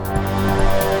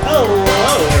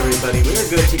everybody. We're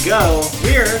good to go.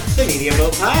 We're the Media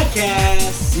Boat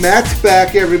Podcast. Matt's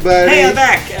back, everybody. Hey, I'm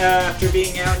back after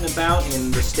being out and about in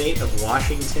the state of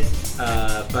Washington.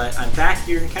 But I'm back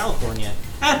here in California,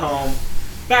 at home,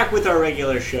 back with our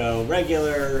regular show,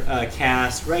 regular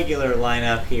cast, regular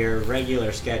lineup here,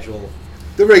 regular schedule.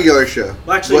 The regular show.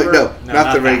 Well, actually,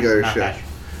 not the regular show.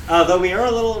 Though we are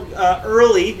a little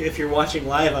early if you're watching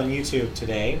live on YouTube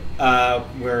today.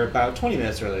 We're about 20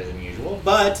 minutes earlier than usual.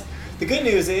 But the good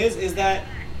news is that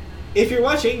if you're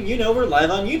watching, you know we're live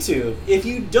on YouTube. If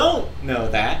you don't know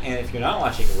that, and if you're not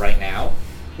watching right now,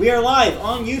 we are live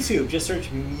on YouTube. Just search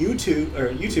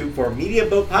YouTube for Media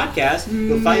Boat Podcast.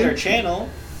 You'll find our channel.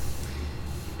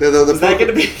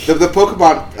 The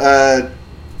Pokemon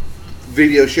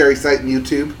video sharing site on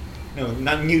YouTube. No,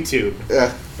 not YouTube.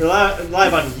 We're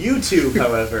live on YouTube,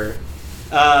 however,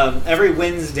 every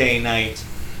Wednesday night,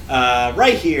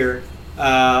 right here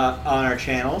on our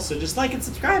channel. So just like and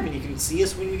subscribe, and you can see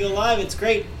us when we go live. It's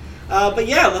great. But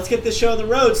yeah, let's get this show on the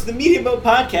road. So the Media Boat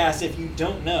Podcast, if you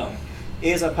don't know,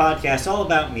 is a podcast all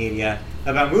about media,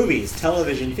 about movies,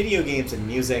 television, video games, and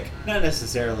music. Not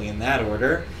necessarily in that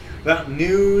order. About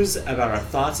news, about our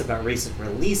thoughts about recent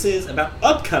releases, about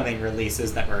upcoming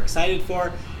releases that we're excited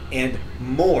for, and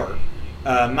more.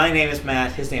 My name is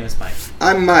Matt. His name is Mike.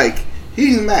 I'm Mike.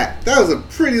 He's Matt. That was a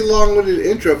pretty long-winded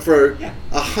intro for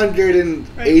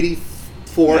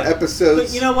 184 episodes.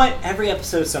 But you know what? Every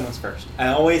episode is someone's first. I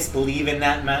always believe in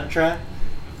that mantra.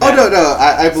 Oh, no.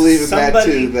 I believe in that,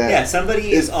 too.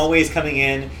 Somebody is always coming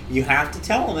in. You have to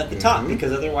tell them at the top,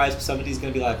 because otherwise somebody's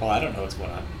going to be like, well, I don't know what's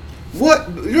going on. What?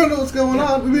 You don't know what's going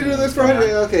on? We've been doing this for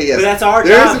 100. Okay, yes. But that's our job.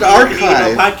 There's an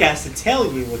archive podcast to tell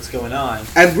you what's going on.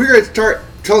 And we're going to start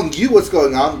telling you what's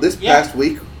going on this past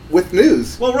week with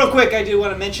news. Well, real quick, I do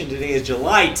want to mention today is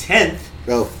July 10th,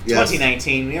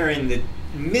 2019. We are in the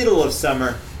middle of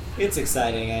summer. It's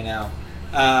exciting, I know.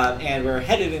 And we're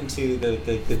headed into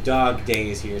the dog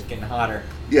days here. It's getting hotter.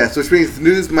 Yes, which means the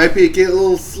news might be getting a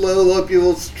little slow, a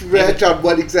little stretch on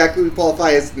what exactly we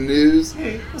qualify as news.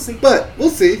 Hey, we'll see. But we'll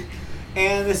see.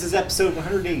 And this is episode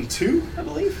 182, I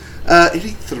believe.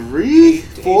 83?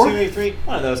 4? 83,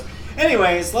 one of those.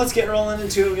 Anyways, let's get rolling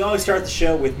into it. We always start the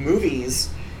show with movies,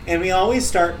 and we always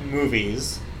start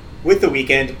movies with the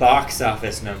weekend box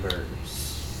office numbers.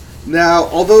 Now,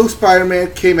 although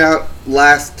Spider-Man came out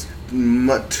last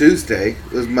Tuesday,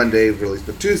 it was Monday release,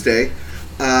 but Tuesday,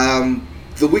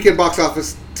 the weekend box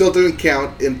office still didn't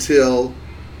count until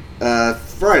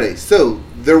Friday. So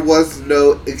there was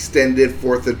no extended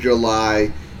 4th of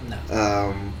July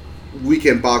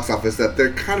weekend box office that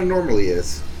there kind of normally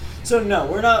is. So no,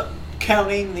 we're not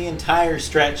counting the entire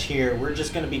stretch here. We're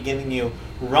just going to be giving you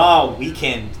raw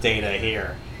weekend data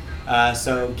here.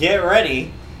 So get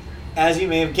ready. As you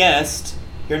may have guessed,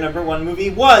 your number one movie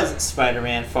was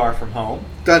Spider-Man Far From Home.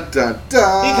 Dun, dun,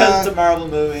 dun. Because it's a Marvel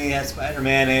movie, it has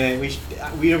Spider-Man in it.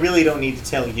 We really don't need to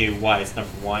tell you why it's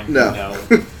number one. No. You know,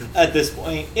 at this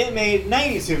point, it made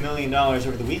 $92 million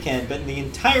over the weekend, but in the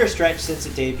entire stretch since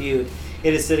it debuted,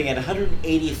 it is sitting at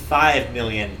 $185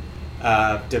 million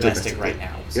domestic right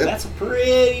now. So that's a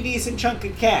pretty decent chunk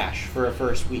of cash for a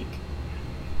first week.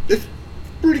 It's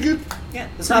pretty good. Yeah,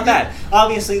 it's not bad.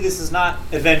 Obviously, this is not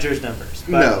Avengers numbers,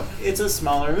 but it's a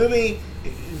smaller movie.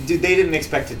 They didn't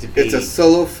expect it to be. It's a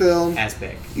solo film. As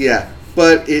big. Yeah,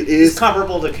 but it is... It's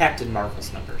comparable to Captain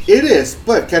Marvel's numbers. It is,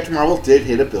 but Captain Marvel did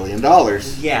hit $1 billion.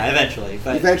 Yeah, eventually.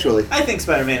 But eventually. I think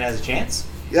Spider-Man has a chance.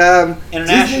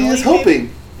 Disney is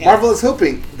hoping. Yeah. Marvel is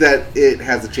hoping that it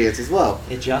has a chance as well.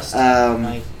 It just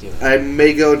might do it. I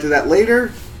may go into that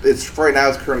later. Right now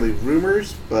it's currently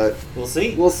rumors, but... We'll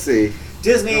see. We'll see.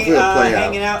 Disney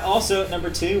hanging out also at number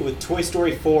 2 with Toy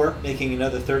Story 4 making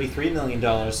another $33 million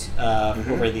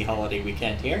over the holiday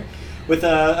weekend here, with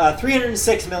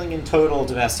 $306 million total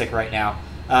domestic right now.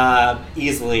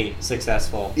 Easily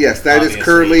successful. Yes, that obviously is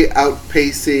currently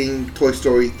outpacing Toy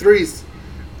Story 3's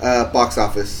box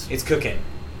office. It's cooking.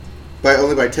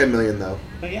 Only by $10 million though.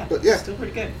 But yeah, still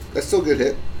pretty good. That's still a good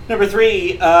hit. Number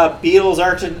 3, Beatles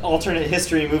alternate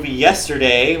history movie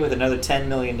Yesterday with another $10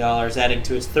 million, adding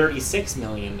to its $36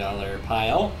 million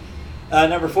pile.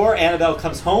 Number 4, Annabelle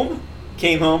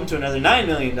came home to another $9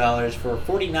 million for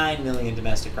 $49 million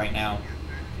domestic right now.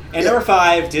 And number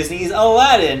 5, Disney's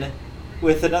Aladdin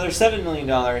with another $7 million,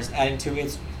 adding to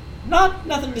its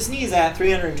nothing to sneeze at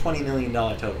 $320 million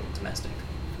total domestic.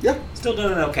 Yeah, still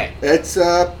doing okay. That's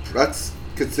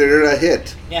considered a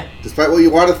hit. Yeah. Despite what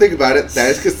you want to think about it, that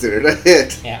is considered a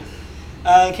hit. Yeah.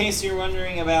 In case you're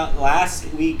wondering about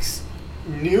last week's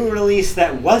new release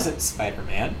that wasn't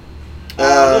Spider-Man.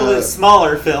 A little bit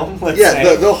smaller film, let's say.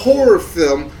 Yeah, the horror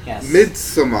film, yes.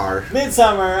 Midsommar.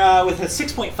 Midsommar, with a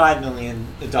 $6.5 million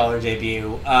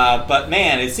debut. But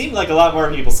man, it seemed like a lot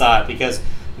more people saw it because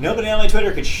nobody on my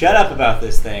Twitter could shut up about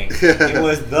this thing. It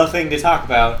was the thing to talk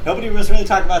about. Nobody was really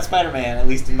talking about Spider-Man, at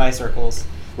least in my circles.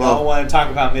 Well, all want to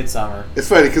talk about Midsommar. It's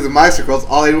funny because in my circles,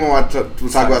 all anyone want to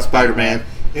talk about Spider-Man.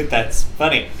 That's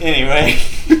funny. Anyway,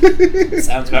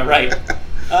 sounds about right.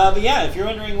 But yeah, if you're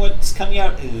wondering what's coming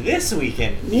out this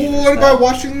weekend, what am I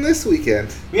watching this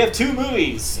weekend? We have 2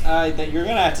 movies that you're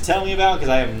going to have to tell me about because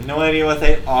I have no idea what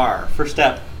they are. First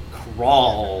up,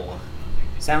 Crawl.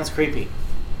 Sounds creepy.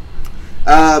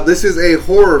 This is a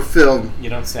horror film. You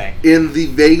don't say. In the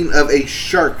vein of a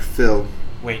shark film.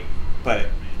 Wait, but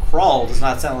Crawl does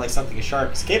not sound like something a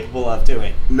shark is capable of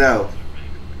doing. No.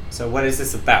 So what is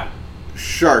this about?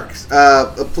 Sharks.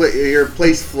 Your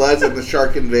place floods and the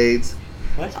shark invades.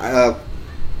 What? And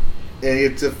you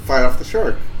have to fight off the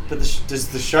shark. But does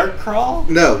the shark crawl?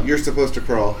 No, you're supposed to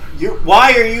crawl.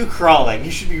 Why are you crawling?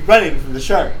 You should be running from the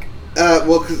shark.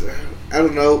 Well, because, I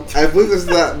don't know. I believe this is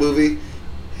that movie.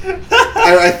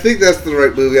 I think that's the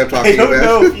right movie I'm talking about.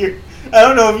 I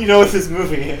don't know if you know what this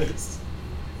movie is.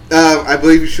 I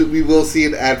believe we will see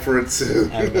an ad for it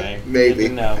soon. Okay. Maybe.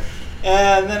 No.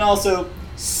 And then also,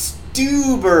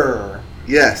 Stuber.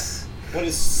 Yes. What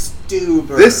is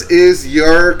Stuber? This is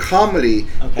your comedy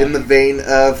in the vein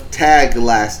of Tag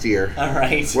last year. All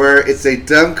right. Where it's a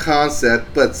dumb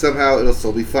concept, but somehow it'll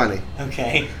still be funny.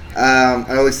 Okay. I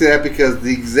only say that because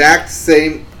the exact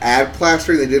same ad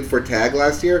plastering they did for Tag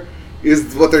last year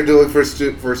is what they're doing for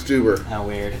Stuber. How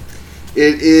weird.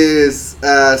 It is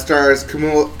stars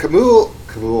Camille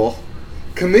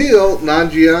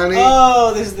Nanjiani.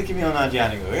 Oh, this is the Camille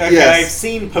Nanjiani movie. Okay, yes. I've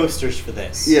seen posters for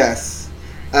this. Yes.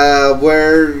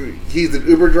 Where he's an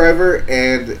Uber driver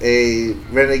and a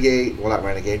renegade, well not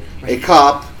renegade, a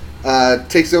cop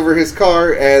takes over his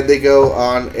car and they go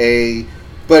on a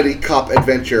buddy cop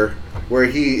adventure where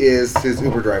he is his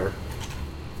Uber driver.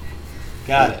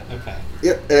 Got it, okay.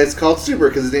 Yep, and it's called Stuber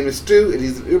because his name is Stu and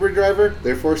he's an Uber driver,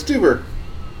 therefore Stuber.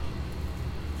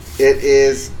 It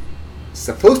is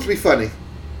supposed to be funny.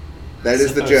 That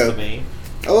is the joke.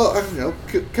 Oh, I don't know.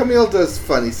 Camille does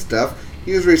funny stuff.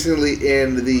 He was recently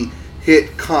in the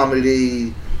hit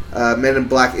comedy Men in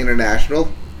Black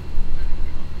International.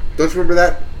 Don't you remember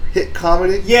that hit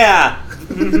comedy? Yeah.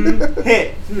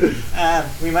 Hit.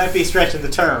 We might be stretching the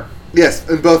term. Yes,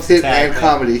 in both hit and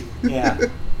comedy. Yeah,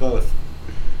 both.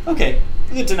 Okay,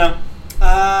 good to know.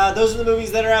 Those are the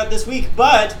movies that are out this week.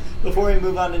 But before we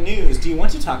move on to news, do you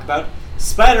want to talk about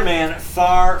Spider-Man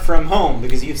Far From Home?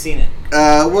 Because you've seen it.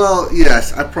 Well,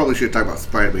 yes. I probably should talk about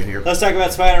Spider-Man here. Let's talk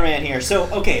about Spider-Man here. So,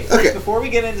 first, before we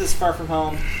get into this Far From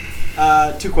Home,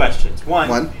 2 questions.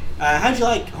 One. How'd you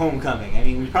like Homecoming? I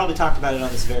mean, we probably talked about it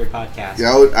on this very podcast.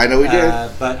 Yeah, I know we did.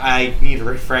 But I need a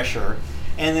refresher.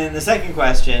 And then the second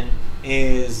question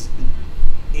is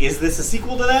this a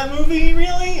sequel to that movie,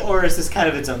 really? Or is this kind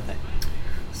of its own thing?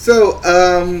 So,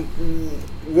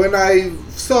 when I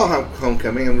saw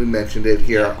Homecoming, and we mentioned it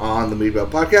here on the Movie Bell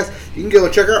podcast, you can go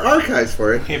and check our archives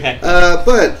for it.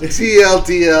 But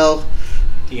TLDL...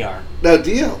 DR. No,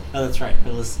 DL. Oh, that's right.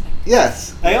 We're listening.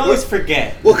 Yes. I always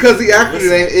forget. Well, because the acronym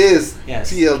name is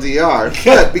TLDR,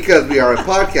 but because we are a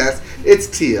podcast, it's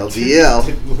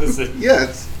TLDL. Listen.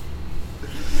 Yes.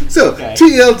 So,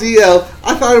 TLDL,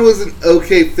 I thought it was an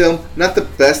okay film. Not the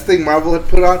best thing Marvel had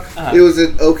put on. Uh-huh. It was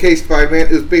an okay Spider-Man.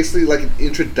 It was basically like an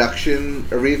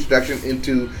a reintroduction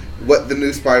into what the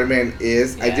new Spider-Man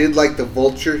is. Yeah. I did like the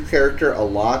Vulture character a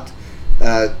lot.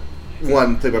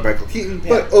 One, played by Michael Keaton. Yeah.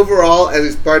 But overall, as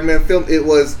a Spider-Man film, it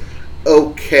was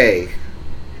okay.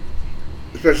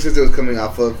 Especially since it was coming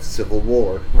off of Civil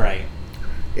War. Right.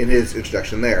 In his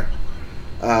introduction there.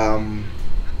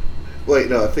 Wait,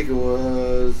 no, I think it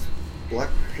was Black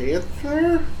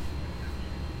Panther?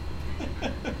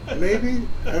 Maybe?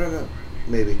 I don't know.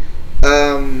 Maybe.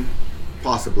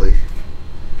 Possibly.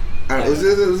 I don't know.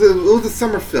 It was a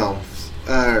summer film.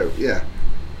 Yeah.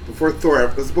 Before Thor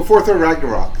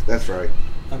Ragnarok. That's right.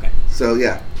 Okay. So,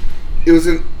 yeah. I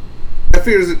figured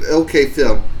it was an okay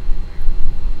film.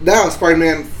 Now,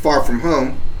 Spider-Man Far From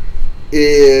Home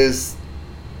is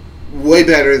way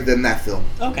better than that film.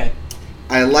 Okay.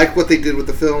 I like what they did with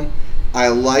the film. I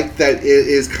like that it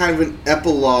is kind of an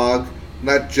epilogue,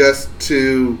 not just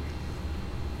to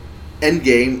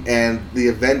Endgame and the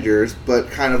Avengers,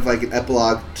 but kind of like an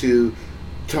epilogue to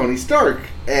Tony Stark.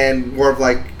 And more of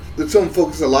like, the film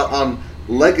focuses a lot on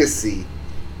legacy.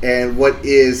 And what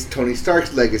is Tony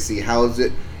Stark's legacy? How is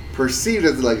it perceived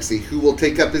as a legacy? Who will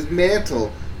take up his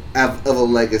mantle of a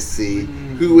legacy?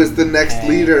 Mm-hmm. who is the next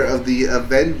leader of the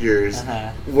Avengers.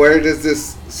 Where does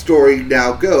this story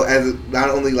now go? As it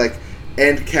not only like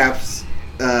end caps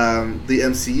the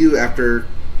MCU after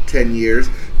 10 years,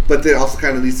 but then also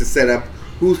kind of needs to set up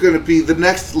who's going to be the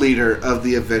next leader of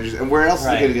the Avengers and where else is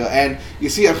it going to go. And you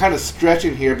see, I'm kind of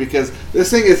stretching here because this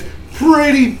thing is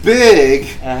pretty big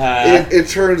in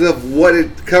terms of what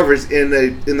it covers in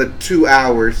the 2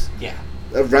 hours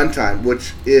of runtime,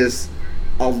 which is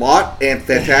a lot and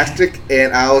fantastic.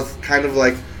 And I was kind of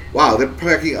like, wow, they're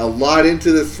packing a lot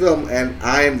into this film, and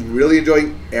I am really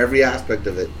enjoying every aspect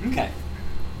of it. Okay.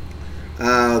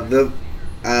 The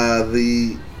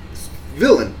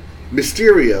villain,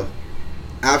 Mysterio,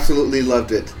 absolutely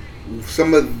loved it.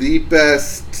 Some of the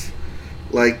best,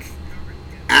 like,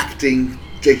 acting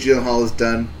Jake Gyllenhaal has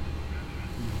done,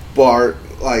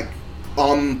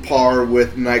 on par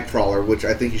with Nightcrawler, which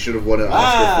I think he should have won an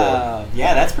Oscar for.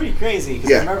 Yeah, that's pretty crazy.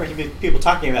 Because I remember people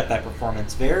talking about that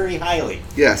performance very highly.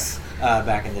 Yes.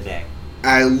 Back in the day.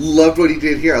 I loved what he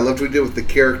did here. I loved what he did with the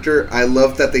character. I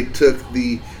loved that they took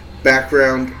the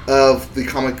background of the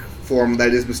comic form that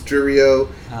is Mysterio,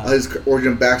 his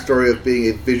origin backstory of being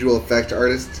a visual effect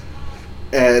artist,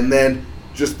 and then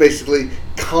just basically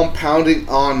compounding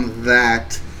on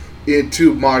that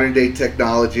into modern day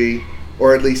technology,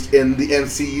 or at least in the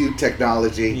MCU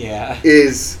technology,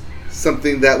 is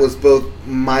something that was both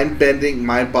mind-bending,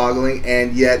 mind-boggling,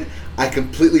 and yet I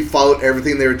completely followed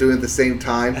everything they were doing at the same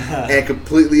time and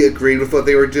completely agreed with what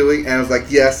they were doing, and I was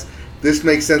like, yes, this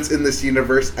makes sense in this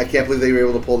universe. I can't believe they were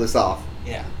able to pull this off.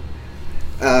 Yeah.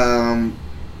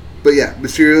 But yeah,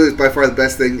 Mysterio is by far the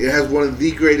best thing. It has one of the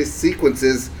greatest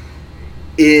sequences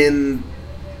in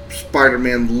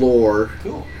Spider-Man lore.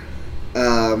 Cool.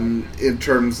 In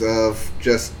terms of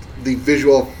just the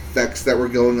visual effects that were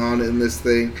going on in this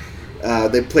thing.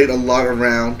 They played a lot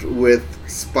around with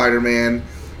Spider-Man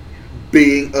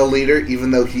being a leader,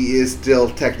 even though he is still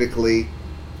technically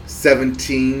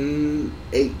 17,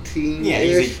 18-ish. Yeah,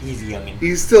 he's young.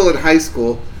 He's still in high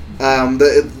school.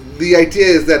 The idea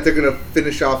is that they're going to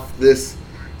finish off this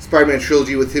Spider-Man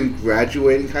trilogy with him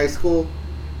graduating high school,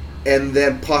 and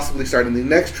then possibly starting the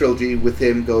next trilogy with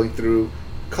him going through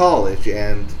college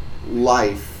and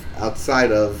life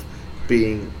outside of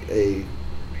being a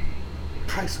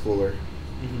high schooler,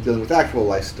 dealing with actual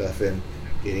life stuff and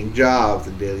getting jobs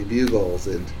and daily bugles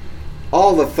and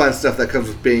all the fun stuff that comes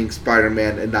with being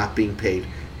Spider-Man and not being paid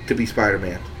to be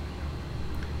Spider-Man.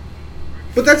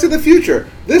 But that's in the future.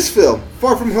 This film,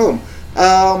 Far From Home,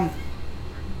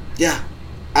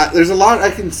 there's a lot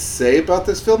I can say about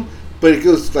this film, but it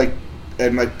goes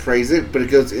praise it, but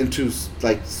it goes into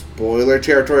spoiler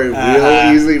territory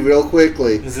real easily, real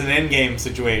quickly. This is an endgame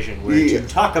situation where to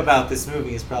talk about this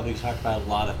movie is probably to talk about a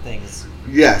lot of things.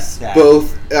 Yes,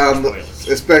 both,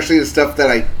 especially the stuff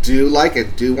that I do like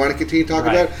and do want to continue to talk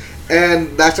about,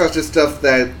 and that's not just stuff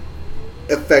that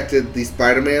affected the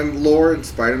Spider-Man lore and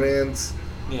Spider-Man's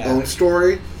own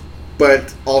story,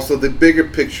 but also the bigger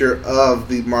picture of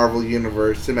the Marvel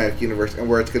Universe, Cinematic Universe, and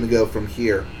where it's going to go from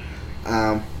here.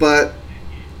 But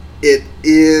it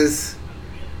is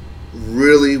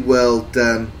really well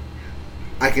done.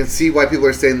 I can see why people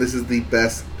are saying this is the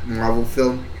best Marvel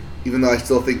film, even though I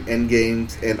still think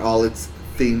Endgame and all its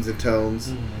themes and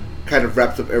tones kind of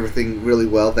wraps up everything really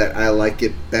well, that I like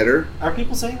it better. Are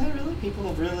people saying that, really?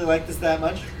 People really like this that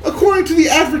much? According to the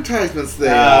advertisements, they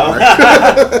are.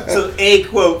 So a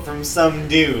quote from some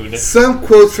dude. Some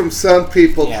quotes from some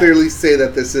people clearly say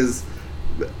that this is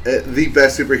the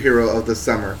best superhero of the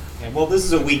summer. Yeah, well, this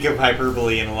is a week of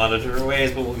hyperbole in a lot of different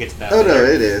ways, but we'll get to that later. No,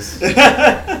 it is.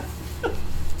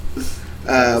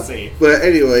 But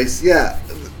anyways,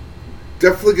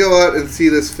 definitely go out and see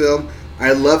this film.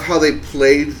 I love how they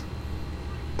played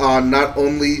on not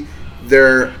only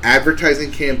their advertising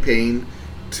campaign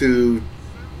to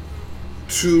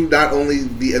not only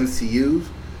the MCU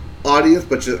audience,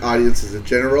 but just audiences in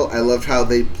general. I loved how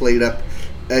they played up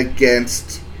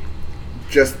against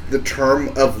just the term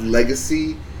of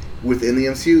legacy within the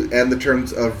MCU and the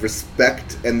terms of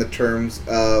respect and the terms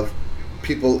of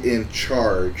people in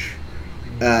charge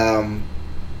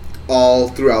all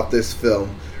throughout this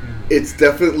film. It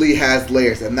definitely has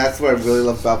layers, and that's what I really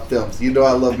love about films. You know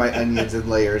I love my onions and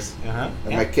layers. And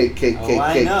my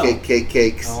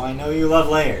cakes. Oh, I know you love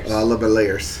layers. I love my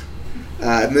layers.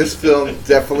 And this film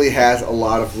definitely has a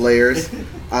lot of layers.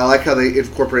 I like how they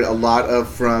incorporate a lot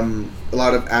of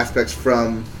aspects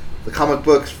from the comic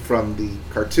books, from the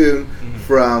cartoon,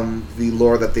 from the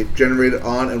lore that they've generated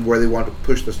on, and where they want to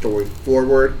push the story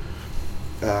forward.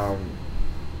 I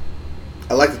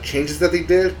like the changes that they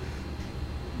did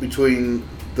between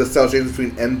the style changes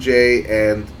between MJ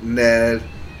and Ned,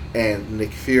 and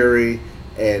Nick Fury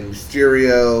and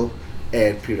Mysterio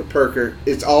and Peter Parker.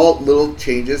 It's all little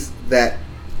changes that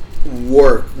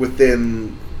work without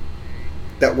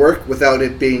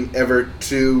it being ever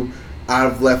too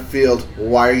out of left field.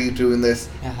 Why are you doing this?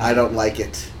 I don't like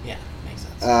it. Yeah, makes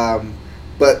sense.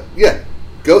 But yeah,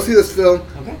 go see this film.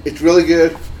 Okay. It's really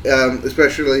good.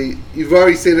 Especially, you've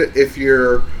already seen it if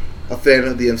you're a fan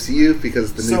of the MCU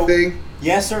because it's the new thing.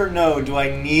 Yes or no, do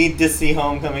I need to see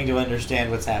Homecoming to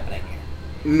understand what's happening here?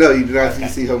 No, you do not need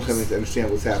to see Homecoming to understand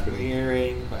what's happening.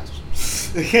 Clearing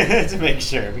questions. To make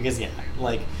sure, because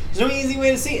there's no easy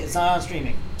way to see it. It's not on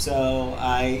streaming. So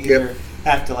I either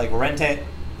have to rent it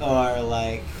or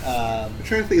I'm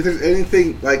trying to think if there's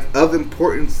anything of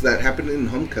importance that happened in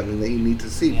Homecoming that you need to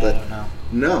see. Yeah, but I don't know.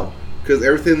 No, because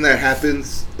everything that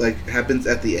happens happens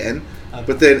at the end. Okay.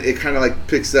 But then it kind of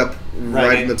picks up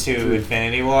right into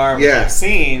Infinity War with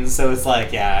scenes. So it's I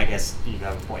guess you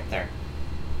have a point there.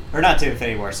 Or not to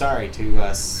Infinity War. Sorry, to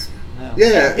us. No.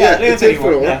 Yeah, it's Infinity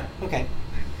War. Yeah, okay.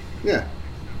 Yeah,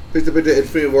 picks up into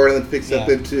Infinity War and then picks up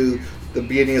into the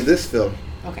beginning of this film.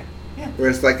 Okay. Yeah. Where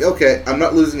it's okay, I'm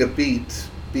not losing a beat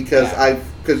because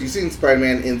you've seen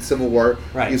Spider-Man in Civil War,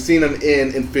 right? You've seen him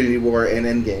in Infinity War and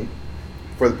Endgame,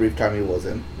 for the brief time he was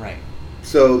in, right?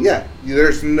 So yeah,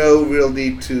 there's no real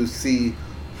need to see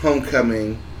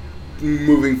Homecoming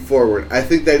moving forward. I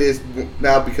think that is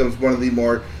now becomes one of the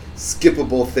more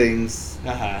skippable things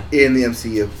in the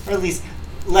MCU, or at least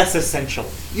less essential.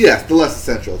 Yeah, the less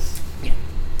essentials.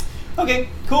 Okay,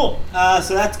 cool.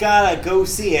 So that's gotta go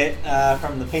see it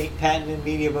from the patented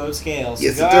media vote scale. So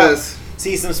yes, it does.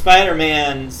 See some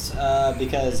Spider-Mans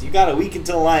because you got a week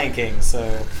until Lion King,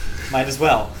 so might as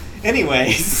well.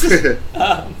 Anyways,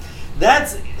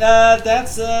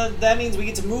 that means we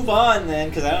get to move on then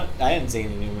because I didn't see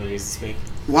any new movies this week.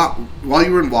 While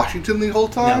you were in Washington the whole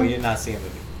time? No, we did not see a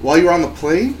movie. While you were on the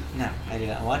plane? No, I did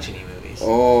not watch any movies.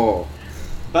 Oh.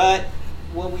 But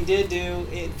what we did do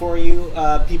for you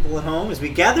people at home is we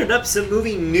gathered up some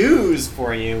movie news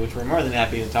for you, which we're more than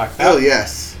happy to talk about. Oh,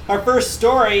 yes. Our first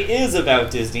story is about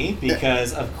Disney,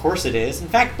 because of course it is. In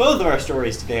fact, both of our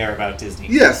stories today are about Disney.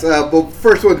 Yes, but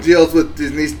first one deals with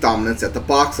Disney's dominance at the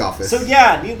box office. So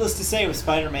yeah, needless to say, with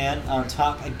Spider-Man on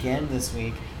top again this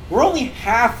week, we're only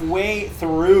halfway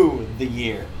through the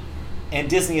year, and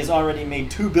Disney has already made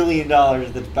 $2 billion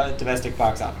at the domestic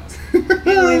box office. Can you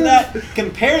believe that?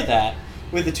 Compare that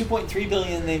with the $2.3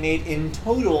 billion they made in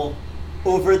total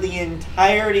over the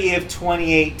entirety of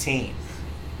 2018.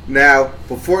 Now,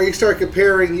 before you start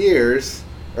comparing years,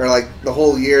 or the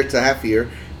whole year to half year,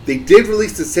 they did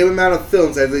release the same amount of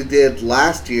films as they did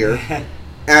last year.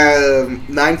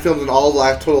 9 films in all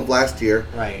total of last year.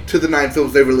 Right. To the 9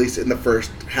 films they released in the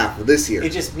first half of this year.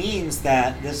 It just means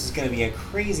that this is going to be a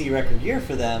crazy record year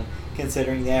for them,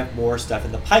 considering they have more stuff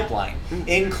in the pipeline,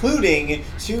 including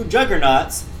 2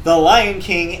 juggernauts, The Lion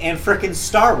King and frickin'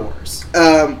 Star Wars.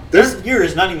 Their year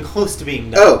is not even close to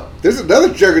being done. Oh, there's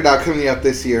another juggernaut coming out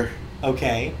this year.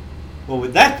 Okay. What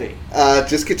would that be?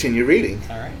 Just continue reading.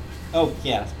 All right. Oh,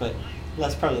 yes, but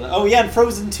that's probably... Oh, yeah, and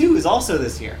Frozen 2 is also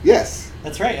this year. Yes.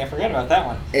 That's right, I forgot about that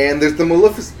one. And there's the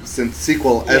Maleficent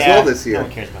sequel as well this year. No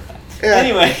one cares about that. Yeah.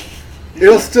 Anyway...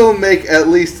 It'll still make at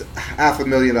least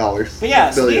 $500,000. But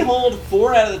yeah, so they hold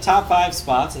 4 out of the top 5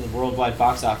 spots in the worldwide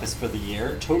box office for the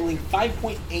year, totaling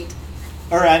 5.8,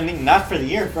 or I mean, not for the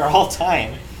year, for all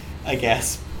time, I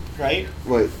guess, right?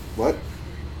 Wait, what?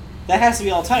 That has to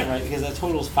be all time, right? Because that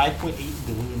totals $5.8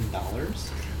 billion.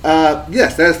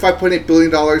 Yes, that is $5.8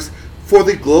 billion for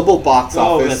the global box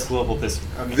office. Oh, that's global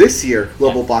okay. This year,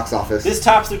 global box office. This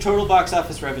tops their total box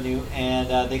office revenue,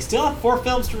 and they still have 4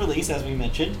 films to release, as we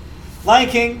mentioned. Lion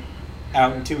King,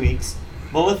 out in 2 weeks.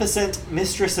 Maleficent,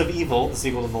 Mistress of Evil, the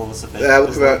sequel to Maleficent. That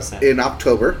will come out in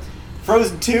October.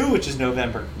 Frozen 2, which is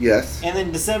November. Yes. And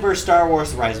then December, Star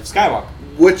Wars, The Rise of Skywalker.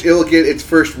 Which it will get its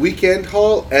first weekend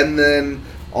haul, and then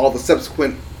all the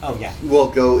subsequent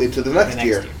will go into the next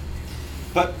year.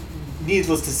 But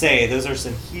needless to say, those are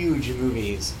some huge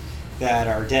movies that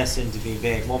are destined to be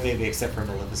big. Well, maybe except for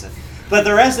Maleficent. But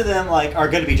the rest of them are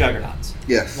going to be juggernauts.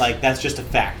 Yes. That's just a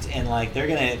fact. And they're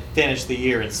going to finish the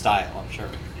year in style, I'm sure.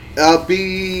 I'll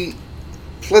be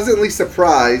pleasantly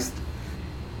surprised.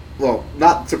 Well,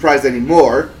 not surprised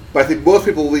anymore, but I think most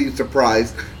people will be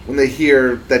surprised when they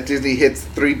hear that Disney hits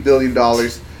 $3 billion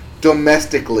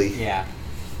domestically. Yeah.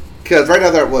 Because right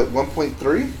now they're at what,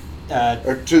 1.3?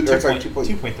 Or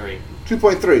 2.3.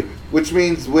 2.3, which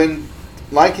means when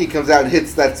Lion King comes out and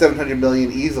hits that $700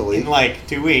 million easily. In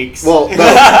 2 weeks. Well, no,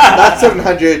 not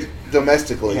 700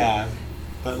 domestically. Yeah,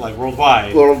 but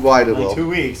worldwide. Worldwide it will. 2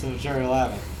 weeks, I'm sure it'll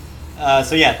have it.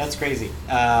 So yeah, that's crazy.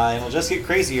 It'll just get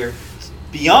crazier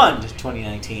beyond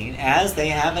 2019, as they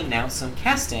have announced some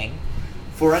casting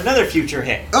for another future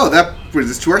hit. Oh, that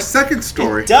brings us to our second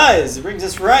story. It does. It brings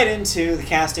us right into the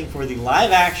casting for the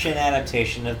live-action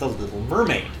adaptation of The Little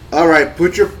Mermaid. All right,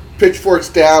 put your pitchforks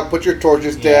down, put your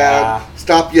torches down,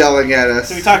 stop yelling at us.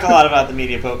 So we talked a lot about the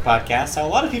Media Poke podcast, how a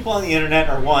lot of people on the internet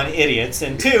are, one, idiots,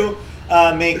 and two,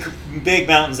 make big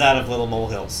mountains out of little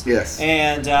molehills. Yes.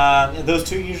 And those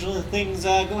two usually things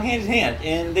go hand in hand.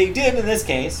 And they did in this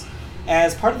case,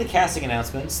 as part of the casting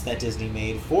announcements that Disney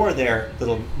made for their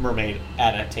Little Mermaid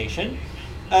adaptation,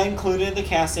 included the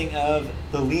casting of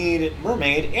the lead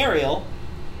mermaid, Ariel,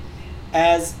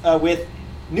 as with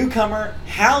newcomer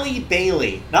Halle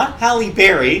Bailey. Not Halle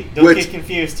Berry. Don't get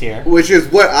confused here. Which is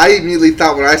what I immediately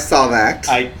thought when I saw that.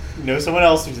 I know someone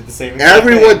else who did the same exact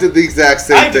thing. Everyone did the exact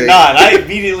same thing. I did not. I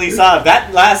immediately saw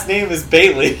that last name is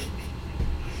Bailey.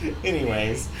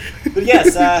 Anyways. But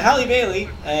yes, Halle Bailey,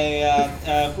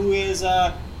 who is,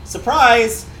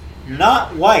 surprise,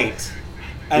 not white.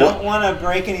 I don't want to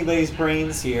break anybody's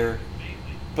brains here,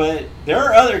 but there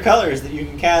are other colors that you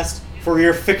can cast for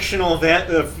your fictional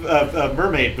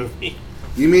mermaid movie.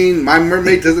 You mean My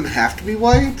Mermaid doesn't have to be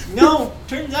white? No,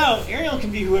 turns out Ariel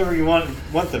can be whoever you want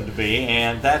them to be,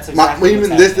 and that's exactly what's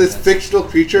happening. This fictional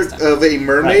creature of a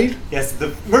mermaid? Right. Yes,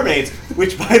 the mermaids,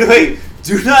 which, by the way,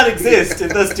 do not exist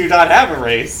and thus do not have a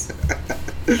race.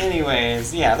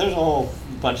 Anyways, yeah, there's a whole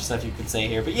bunch of stuff you could say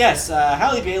here. But yes,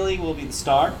 Halle Bailey will be the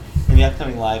star in the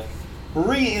upcoming live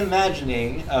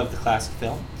reimagining of the classic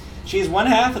film. She is one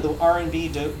half of the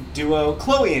R&B duo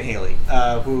Chloe and Haley,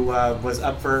 who was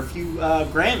up for a few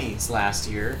Grammys last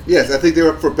year. Yes, I think they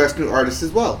were up for Best New Artist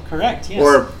as well. Correct, yes.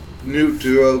 Or New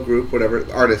Duo Group, whatever,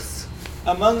 artists.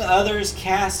 Among others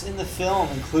cast in the film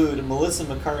include Melissa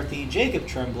McCarthy, Jacob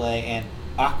Tremblay, and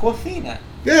Awkwafina.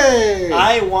 Yay!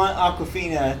 I want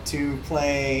Awkwafina to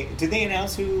play... Did they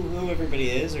announce who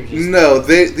everybody is? Or just... No,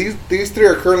 these three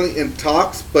are currently in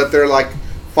talks, but they're like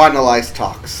finalized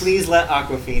talks. Please let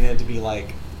Awkwafina to be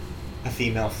like a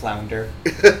female flounder.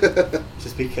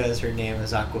 Just because her name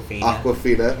is Awkwafina.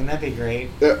 Awkwafina. Wouldn't that be great?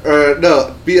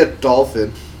 No, be a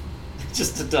dolphin.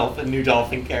 Just a new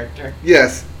dolphin character.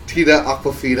 Yes. Tina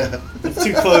Aquafina. It's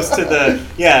too close to the...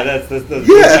 Yeah, that's the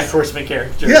Jack Horseman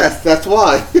character. Yes, that's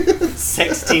why.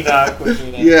 Sex Tina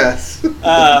Aquafina. Yes.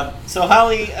 So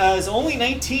Halle is only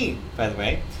 19, by the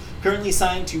way. Currently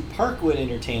signed to Parkwood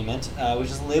Entertainment, which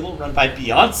is a label run by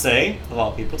Beyonce, of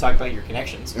all people. Talk about your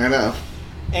connections. I know.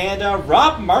 And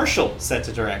Rob Marshall set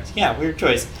to direct. Yeah, weird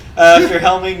choice. After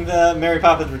helming the Mary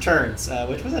Poppins Returns,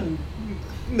 which was a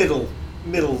middle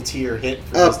tier hit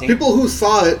for Disney. People who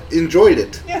saw it enjoyed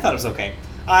it. Yeah, I thought it was okay.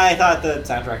 I thought the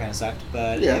soundtrack kind of sucked,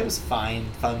 but it was fine,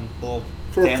 fun little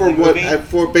family movie.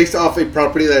 For based off a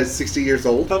property that is 60 years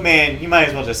old. But man, you might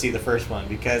as well just see the first one,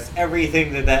 because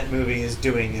everything that movie is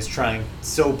doing is trying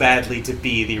so badly to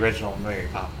be the original Mary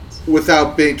Poppins.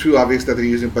 Without being too obvious that they're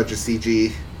using a bunch of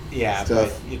CG. Yeah,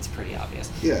 stuff. But it's pretty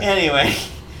obvious. Yeah. Anyway,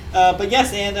 but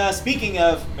yes, and speaking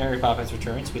of Mary Poppins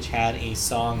Returns, which had a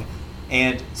song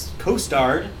and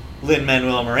co-starred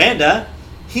Lin-Manuel Miranda,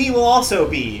 he will also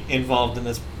be involved in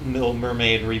this Little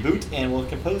Mermaid reboot and will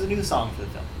compose a new song for the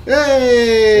film.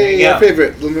 Hey! Our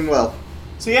favorite, Lin-Manuel.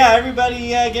 So yeah, everybody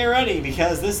get ready,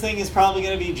 because this thing is probably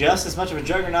going to be just as much of a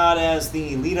juggernaut as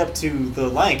the lead up to The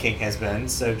Lion King has been,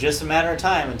 so just a matter of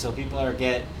time until people are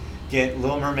get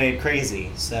Little Mermaid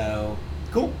crazy. So,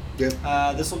 cool.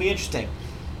 Yeah. This will be interesting.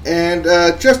 And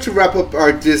just to wrap up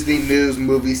our Disney News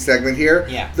movie segment here,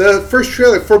 the first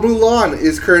trailer for Mulan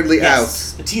is currently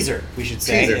out. A teaser, we should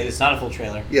say. It's not a full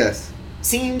trailer. Yes.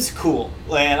 Seems cool.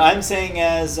 And I'm saying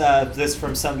as this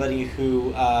from somebody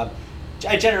who...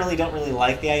 I generally don't really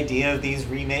like the idea of these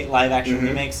live-action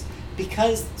remakes,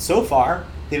 because so far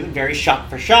they've been very shot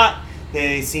for shot.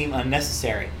 They seem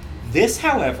unnecessary. This,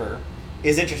 however,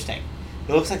 is interesting.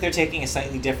 It looks like they're taking a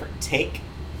slightly different take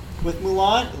with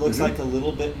Mulan. It looks like a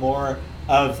little bit more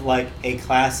of like a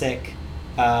classic,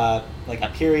 like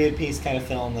a period piece kind of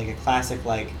film, like a classic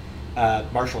like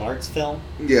martial arts film.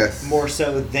 Yes. More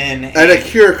so than an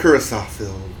Akira Kurosawa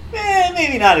film.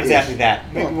 Maybe not exactly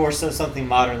that. Maybe more so something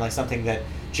modern, like something that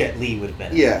Jet Li would have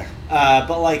been. Yeah.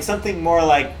 But like something more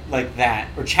like that,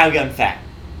 or Chow Yun-Fat.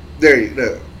 There you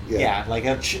go. Yeah, like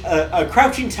a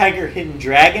Crouching Tiger, Hidden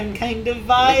Dragon kind of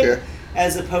vibe,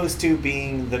 as opposed to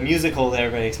being the musical that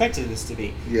everybody expected this to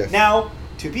be. Yes. Now,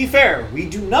 to be fair, we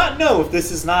do not know if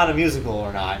this is not a musical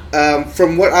or not.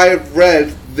 From what I have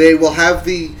read, they will have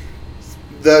the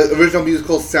original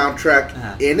musical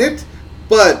soundtrack in it,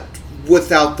 but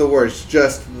without the words,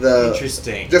 just the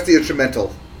interesting, just the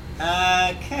instrumental.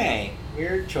 Okay,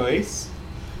 weird choice.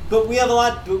 But we have a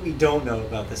lot that we don't know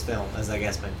about this film, is I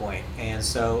guess my point. And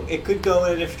so it could go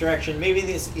in a different direction. Maybe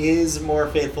this is more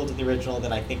faithful to the original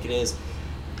than I think it is.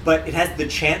 But it has the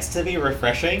chance to be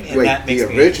refreshing, and that makes me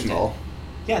the original?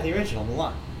 Yeah, the original,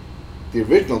 Mulan. The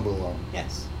original Mulan?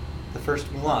 Yes. The first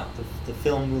Mulan. The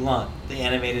film Mulan. The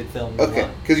animated film Mulan.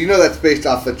 Okay, because you know that's based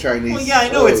off the Chinese... Well, yeah, I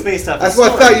know it's based off That's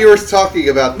what I thought you were talking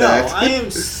about that. No, I am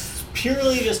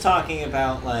purely just talking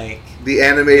about, like... The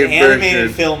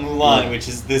animated film Mulan, which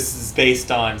this is based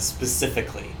on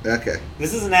specifically. Okay.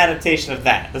 This is an adaptation of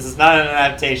that. This is not an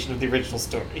adaptation of the original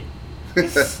story.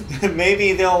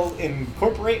 Maybe they'll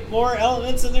incorporate more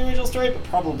elements of the original story, but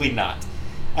probably not.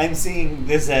 I'm seeing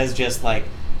this as just like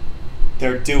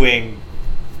they're doing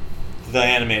the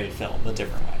animated film a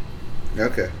different way.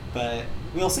 Okay. But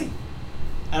we'll see.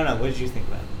 I don't know. What did you think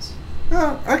about this?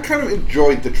 I kind of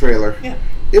enjoyed the trailer. Yeah.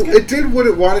 It did what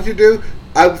it wanted to do.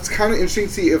 I was kind of interested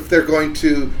to see if they're going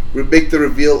to make the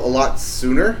reveal a lot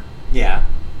sooner. Yeah.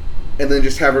 And then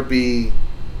just have her be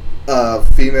a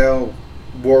female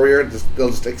warrior. They'll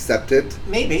just accept it.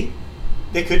 Maybe.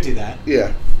 They could do that.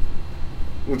 Yeah.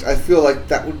 Which I feel like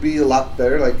that would be a lot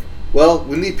better. Like, well,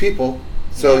 we need people,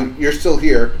 so you're still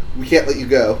here. We can't let you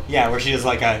go. Yeah, where she does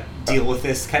like a deal with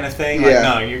this kind of thing. Yeah. Like,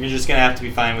 no, you're just going to have to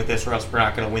be fine with this or else we're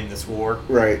not going to win this war.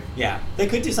 Right. Yeah. They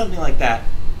could do something like that.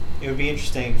 It would be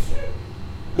interesting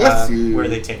where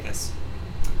they take this.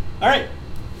 All right.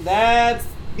 That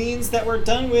means that we're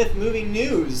done with movie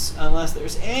news, unless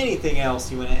there's anything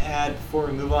else you want to add before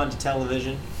we move on to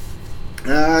television.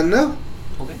 No.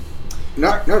 Okay.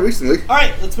 Not recently. All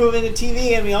right, let's move into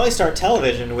TV, and we always start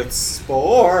television with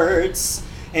sports.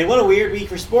 And what a weird week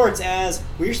for sports, as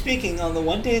we're speaking on the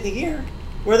one day of the year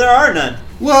where there are none.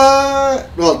 What?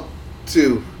 Well,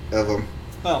 2 of them.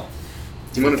 Well,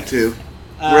 one of 2.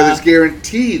 Where there's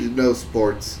guaranteed no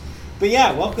sports. But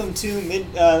yeah, welcome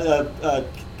to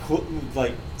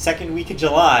second week of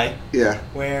July. Yeah.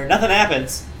 Where nothing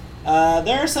happens.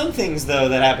 There are some things, though,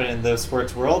 that happen in the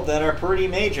sports world that are pretty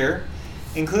major,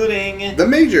 including... The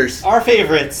majors. Our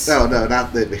favorites. No,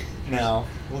 not the... No,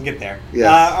 we'll get there. Yes.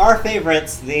 Our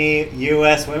favorites, the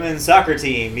U.S. women's soccer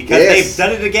team, because they've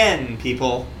done it again,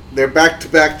 people. They're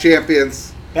back-to-back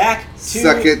champions.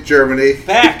 Suck it, Germany.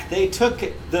 They took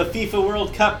the FIFA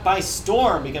World Cup by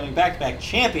storm, becoming back-to-back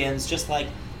champions, just like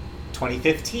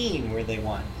 2015, where they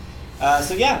won.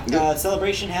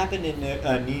 Celebration happened in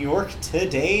New York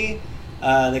today.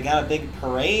 They got a big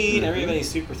parade. Mm-hmm. Everybody's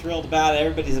super thrilled about it.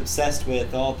 Everybody's obsessed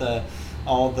with all the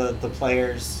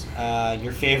players.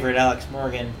 Your favorite Alex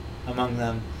Morgan among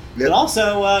them. Yep. But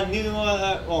also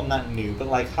not new, but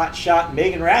like hotshot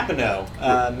Megan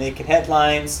Rapinoe making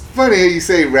headlines. Funny how you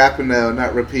say Rapinoe,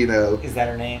 not Rapinoe. Is that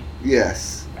her name?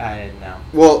 Yes. I didn't know.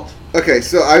 Well, okay,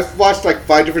 so I've watched like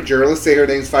 5 different journalists say her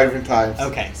names 5 different times.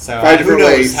 Okay, so 5 different who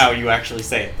knows ways. how you actually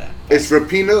say it then? It's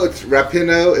Rapinoe, it's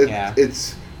Rapinoe,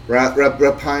 it's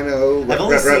Rapinoe,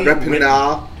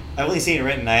 Rapinoe. I've only seen it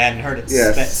written. I hadn't heard it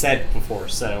said before,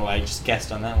 so I just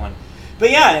guessed on that one.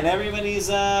 But yeah, and everybody's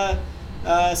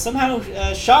somehow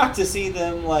shocked to see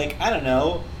them, like, I don't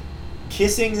know,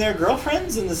 kissing their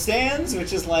girlfriends in the stands,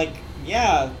 which is like,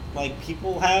 yeah, like,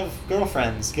 people have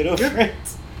girlfriends. Get over it.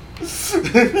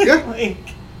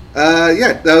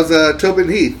 That was Tobin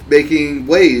Heath making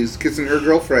waves, kissing her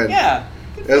girlfriend. Yeah.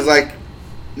 It was like,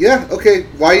 yeah, okay,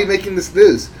 why are you making this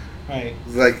news? Right.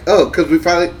 It's like, oh, because we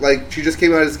finally, like, she just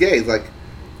came out as gay. It's like,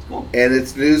 cool. And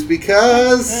it's news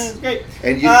because... It's great.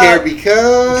 And you care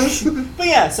because... But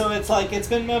yeah, so it's like, it's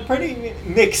been a pretty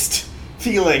mixed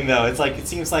feeling, though. It's like, it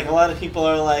seems like a lot of people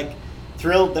are, like,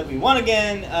 thrilled that we won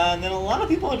again, and then a lot of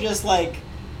people are just, like,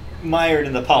 mired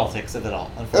in the politics of it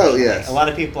all, unfortunately. Oh, yes. A lot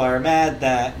of people are mad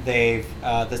that the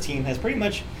team has pretty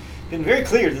much been very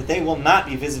clear that they will not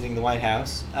be visiting the White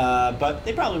House, but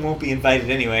they probably won't be invited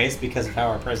anyways because of how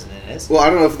our president is. Well, I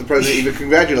don't know if the president even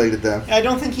congratulated them. I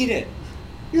don't think he did.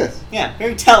 Yes. Yeah,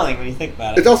 very telling when you think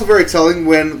about it. It's also very telling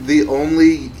when the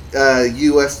only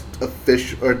U.S.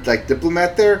 official or like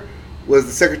diplomat there was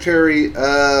the Secretary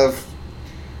of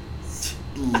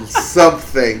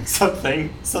something.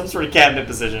 Some sort of cabinet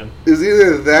position. It was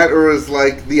either that or it was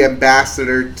like the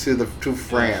ambassador to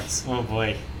France. Oh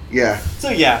boy. Yeah.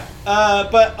 So yeah,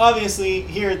 but obviously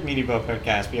here at the Media Boat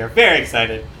Podcast, we are very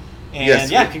excited,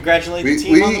 and congratulate the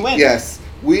team on the win. Yes,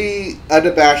 we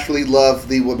unabashedly love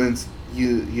the women's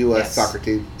U.S. soccer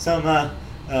team. Some of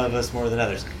us more than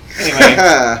others.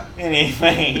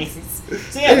 Anyways.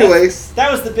 So yeah,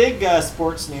 that was the big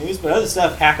sports news, but other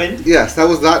stuff happened. Yes, that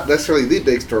was not necessarily the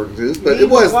big sports news, but it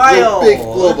was the big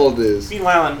global news.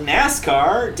 Meanwhile, in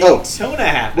NASCAR, Daytona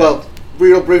happened. Well,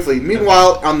 real briefly.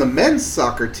 Meanwhile, on the men's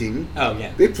soccer team,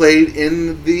 they played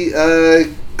in the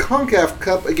CONCACAF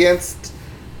Cup against,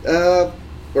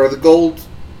 or the Gold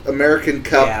American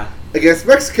Cup against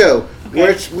Mexico,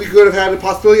 which we could have had a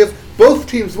possibility of both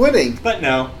teams winning. But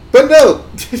no.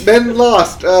 Men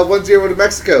lost 1-0 to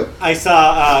Mexico. I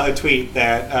saw a tweet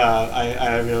that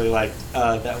I really liked.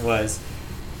 That was,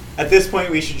 at this point,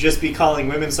 we should just be calling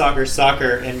women's soccer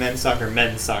soccer and men's soccer.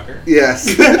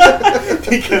 Yes.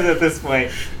 Because at this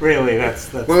point, really,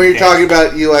 that's when we're talking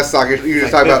about U.S. soccer, you're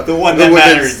just talking about the one that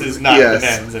matters is not the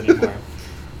men's anymore.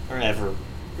 Or ever,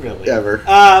 really. Ever.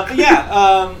 But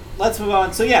yeah, let's move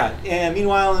on. So yeah,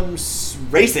 meanwhile in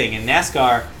racing in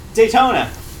NASCAR, Daytona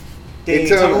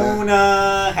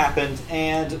happened,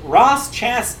 and Ross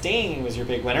Chastain was your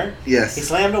big winner. Yes. He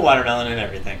slammed a watermelon and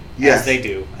everything. Yes. As they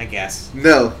do, I guess.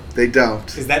 No, they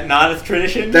don't. Is that not a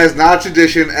tradition? That is not a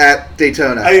tradition at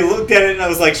Daytona. I looked at it and I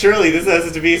was like, surely this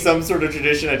has to be some sort of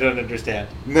tradition I don't understand.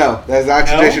 No, that is not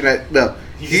a tradition at... No.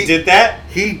 He just did that?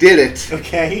 He did it.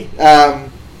 Okay.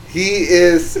 He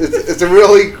is... It's a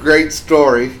really great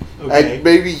story. Okay. And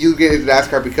maybe you get into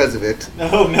NASCAR because of it.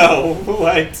 Oh, no.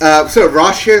 What? So,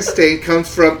 Ross Chastain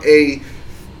comes from a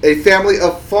family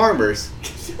of farmers.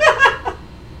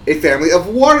 A family of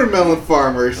watermelon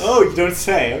farmers. Oh, you don't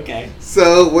say. Okay.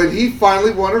 So, when he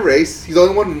finally won a race, he's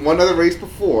only won one other race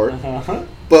before. Uh-huh.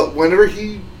 But whenever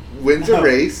he wins a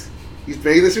race, he's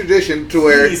making this tradition to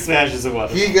where... He smashes a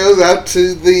watermelon. He goes out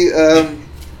to the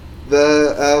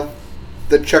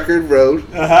checkered road,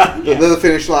 the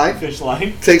finish line.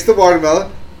 Takes the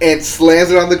watermelon and slams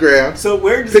it on the ground. So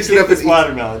where does he get this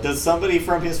watermelon? Does somebody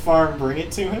from his farm bring it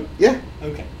to him? Yeah.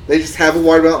 Okay. They just have a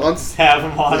watermelon on. Have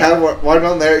him on. Have a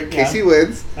watermelon there in case he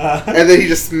wins, and then he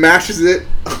just smashes it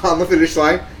on the finish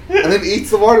line, and then eats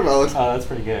the watermelon. Oh, that's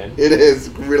pretty good. It is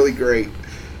really great.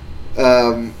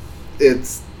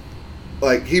 It's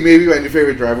like he may be my new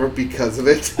favorite driver because of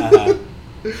it.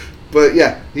 But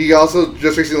yeah, he also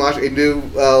just recently launched a new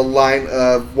line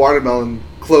of watermelon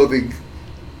clothing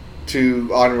to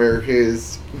honor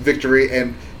his victory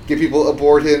and get people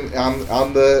aboard him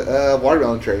on the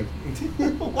watermelon train.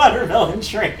 Watermelon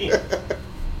train.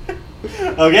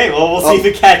 Okay, well, we'll see if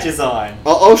it catches on.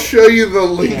 I'll show you the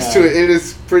links to it. It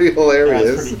is pretty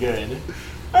hilarious. That's pretty good.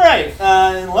 All right,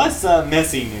 in less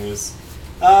messy news.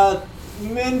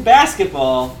 In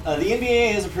basketball, the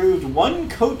NBA has approved one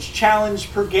coach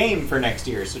challenge per game for next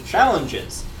year. So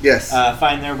challenges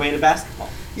find their way to basketball.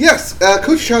 Yes,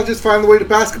 coach challenges find their way to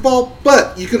basketball,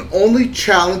 but you can only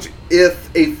challenge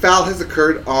if a foul has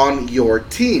occurred on your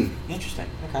team. Interesting.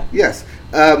 Okay. Yes.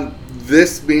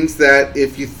 This means that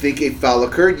if you think a foul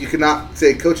occurred, you cannot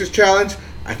say coach's challenge.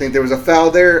 I think there was a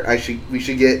foul there. We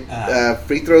should get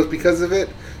free throws because of it.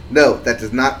 No,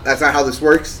 that's not how this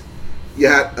works.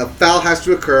 A foul has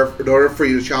to occur in order for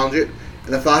you to challenge it,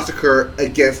 and the foul has to occur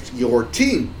against your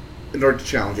team in order to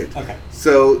challenge it. Okay.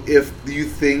 So if you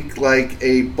think like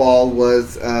a ball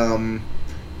was there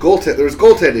was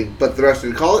goaltending, but the rest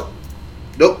didn't call it,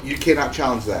 nope, you cannot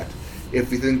challenge that. If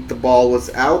you think the ball was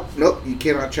out, nope, you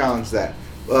cannot challenge that.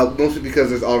 Mostly because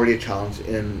there's already a challenge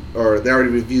or they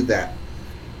already reviewed that.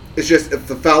 It's just if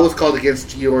the foul was called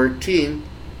against your team,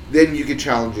 then you can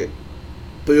challenge it.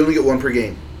 But you only get one per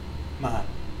game.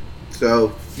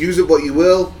 So use it what you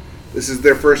will. This is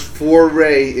their first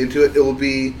foray into it. It will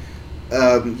be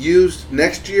used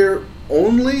next year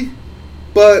only,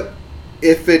 but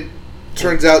if it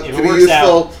turns out to be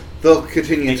useful, they'll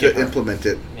continue to implement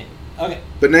it. Okay.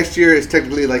 But next year is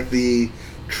technically like the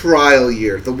trial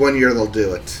year. The 1 year they'll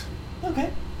do it.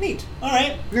 Okay. Neat. All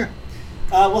right. Yeah.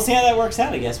 We'll see how that works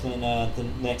out, I guess, when the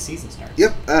next season starts.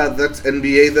 Yep. That's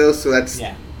NBA, though, so that's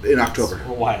in October. It's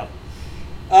a while.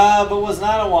 But was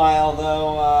not a while,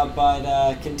 though,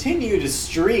 but continued a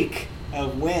streak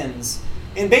of wins.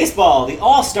 In baseball, the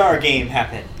All-Star Game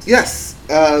happened. Yes,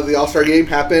 the All-Star Game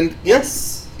happened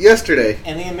yesterday.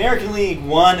 And the American League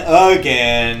won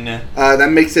again.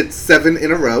 That makes it 7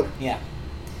 in a row. Yeah.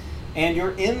 And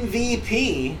your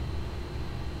MVP,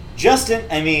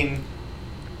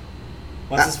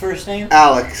 what's his first name?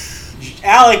 Alex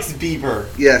Bieber.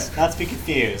 Yes. Not to be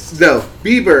confused. No,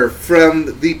 Bieber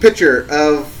from the pitcher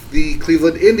of the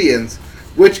Cleveland Indians,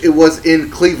 which it was in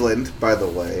Cleveland, by the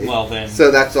way. Well then.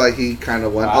 So that's why he kind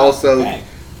of won. Wow,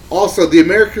 Also, the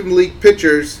American League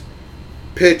pitchers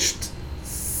pitched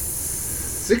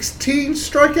 16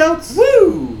 strikeouts.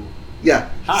 Woo!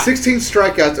 Yeah, 16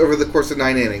 strikeouts over the course of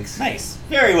 9 innings. Nice.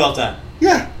 Very well done.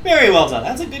 Yeah. Very well done.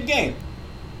 That's a good game.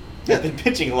 I've been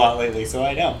pitching a lot lately, so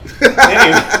I know.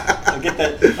 Anyway, I'll get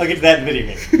to that in video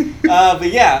game.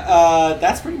 But yeah,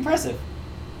 that's pretty impressive.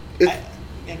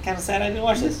 I'm kind of sad I didn't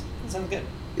watch this. It sounds good.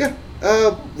 Yeah.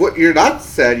 What you're not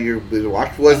sad you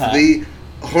watched was the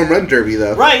home run derby,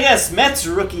 though. Right, yes. Mets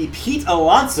rookie Pete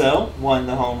Alonso won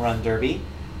the home run derby.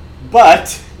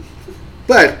 But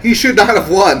he should not have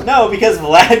won. No, because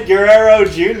Vlad Guerrero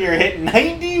Jr. hit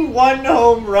 91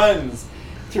 home runs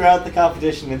throughout the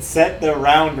competition and set the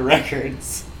round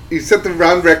records. He set the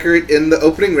round record in the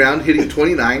opening round, hitting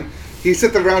 29. He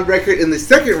set the round record in the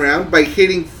second round by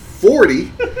hitting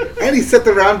 40. And he set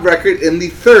the round record in the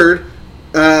third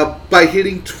by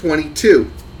hitting 22.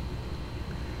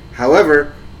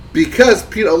 However, because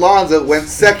Pete Alonso went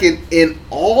second in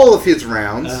all of his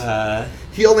rounds,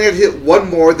 he only had to hit one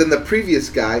more than the previous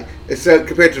guy,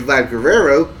 compared to Vlad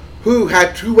Guerrero, who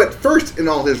went first in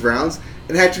all his rounds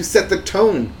and had to set the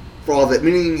tone for all of it,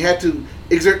 meaning he had to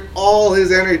exert all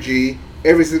his energy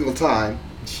every single time.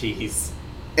 Jeez.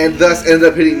 And thus ended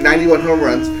up hitting 91 home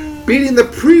runs, beating the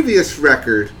previous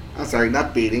record. I'm sorry,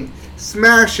 not beating.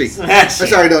 Smashing.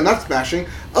 Sorry, no, not smashing.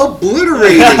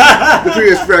 Obliterating the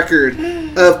previous record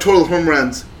of total home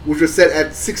runs, which was set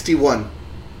at 61.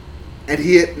 And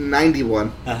he hit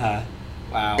 91. Wow.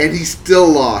 And he still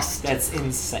lost. That's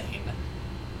insane.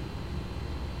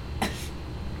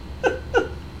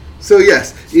 So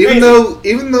yes, even though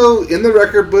in the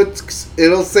record books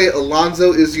it'll say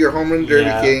Alonso is your home run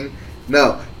derby king,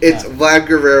 no, it's Vlad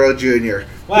Guerrero Jr.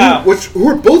 Wow. Who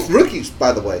are both rookies,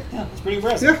 by the way. Yeah, that's pretty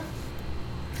impressive. Yeah.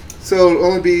 So it'll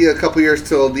only be a couple years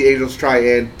till the Angels try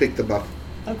and pick them up.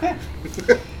 Okay.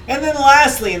 And then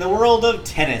lastly, in the world of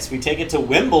tennis, we take it to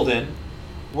Wimbledon,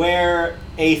 where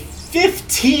a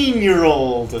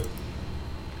 15-year-old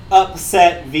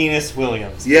upset Venus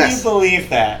Williams. Yes. Can you believe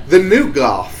that? The new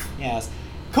Gauff. Yes.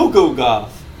 Coco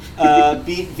Gauff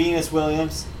beat Venus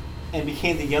Williams and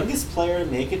became the youngest player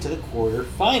to make it to the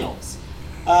quarterfinals.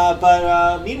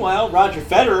 But meanwhile, Roger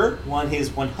Federer won his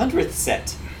 100th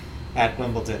set at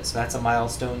Wimbledon, so that's a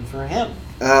milestone for him.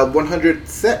 100th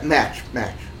set match.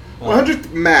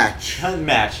 100th match.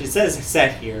 Match. It says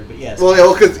set here, but yes.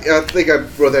 Well, because I think I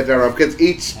wrote that down wrong, because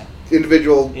each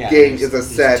individual game is a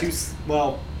set.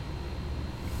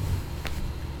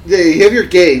 Yeah, you have your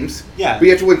games. Yeah. But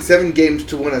you have to win 7 games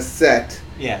to win a set.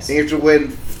 Yes. And you have to win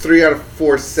 3 out of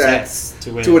 4 sets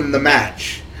to win the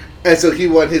match. And so he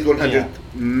won his 100th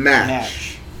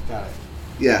match. Got it.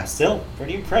 Yeah. Still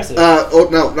pretty impressive. No,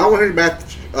 not 100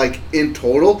 match like in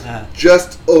total,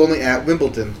 just only at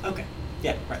Wimbledon. Okay.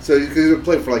 Yeah, right. So he's been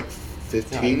playing for like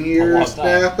 15 years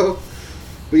now. But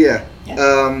yeah.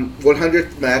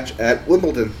 100th match at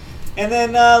Wimbledon. And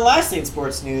then lastly in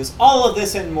sports news, all of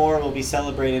this and more will be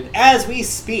celebrated as we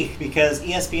speak because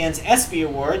ESPN's ESPY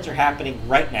Awards are happening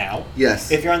right now.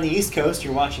 Yes. If you're on the East Coast,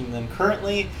 you're watching them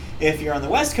currently. If you're on the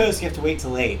West Coast, you have to wait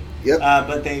till 8. Yep.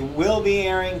 But they will be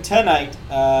airing tonight,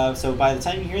 so by the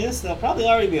time you hear this, they'll probably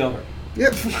already be over.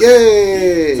 Yep.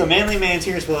 Yay! So Manly Man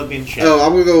Tears will have been shed. Oh,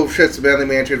 I'm going to go shed some Manly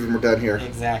Man Tears when we're done here.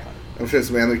 Exactly. I'm shedding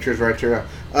some Manly Tears right here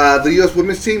now. The U.S.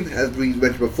 women's team, as we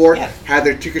mentioned before, had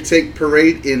their ticker tape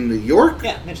parade in New York.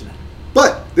 Yeah, mention that.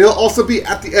 But they'll also be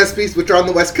at the ESPYs, which are on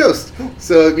the West Coast. Cool.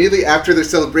 So immediately after their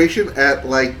celebration at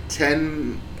like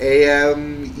 10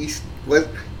 a.m.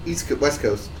 West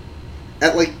Coast.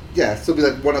 At like, so it'll be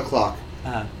like 1 o'clock.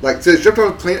 Like, so they jumped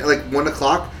on a plane at like 1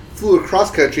 o'clock, flew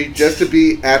across country just to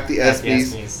be at the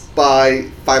ESPYs by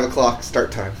 5 o'clock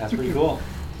start time. That's pretty cool.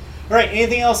 All right,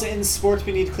 anything else in sports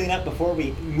we need to clean up before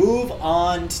we move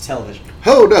on to television?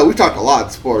 Oh, no, we talked a lot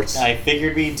in sports. I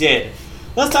figured we did.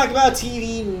 Let's talk about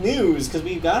TV news, because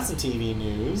we've got some TV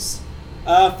news.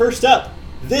 First up,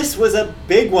 this was a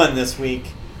big one this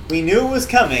week. We knew it was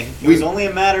coming. It was only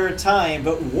a matter of time,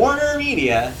 but Warner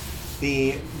Media,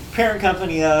 the parent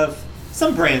company of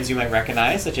some brands you might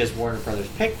recognize, such as Warner Brothers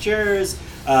Pictures,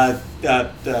 the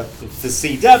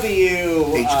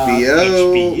CW,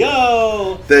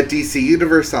 HBO, the DC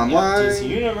Universe Online, DC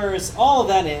Universe, all of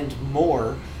that and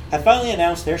more, have finally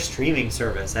announced their streaming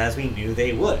service, as we knew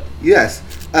they would. Yes.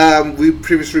 We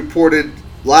previously reported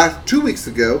 2 weeks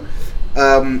ago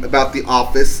about The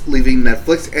Office leaving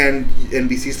Netflix and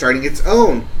NBC starting its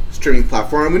own streaming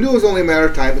platform. And we knew it was only a matter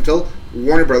of time until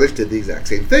Warner Brothers did the exact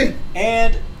same thing.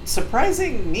 And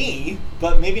surprising me,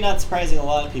 but maybe not surprising a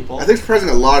lot of people. I think surprising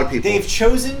a lot of people. They've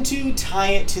chosen to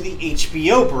tie it to the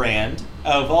HBO brand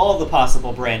of all the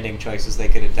possible branding choices they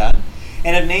could have done,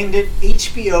 and have named it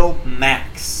HBO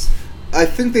Max. I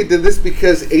think they did this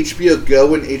because HBO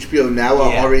Go and HBO Now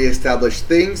are already established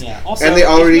things. Yeah. Also, and they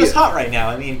already HBO's hot right now.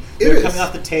 I mean, they're coming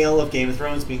off the tail of Game of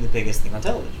Thrones being the biggest thing on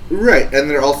television. Right, and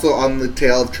they're also on the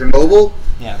tail of Chernobyl.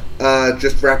 Yeah.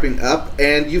 Just wrapping up,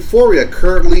 and Euphoria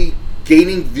currently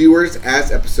gaining viewers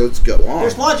as episodes go on.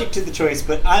 There's logic to the choice,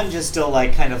 but I'm just still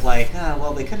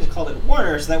well, they could have called it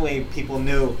Warner, so that way people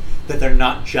knew that they're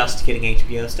not just getting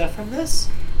HBO stuff from this.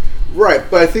 Right,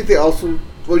 but I think they also,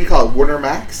 what do you call it, Warner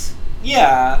Max?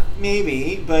 Yeah,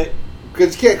 maybe, but...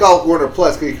 Because you can't call it Warner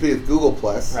Plus, because you can use Google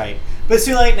Plus. Right. But it's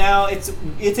too late now. It's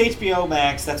HBO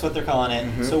Max. That's what they're calling it.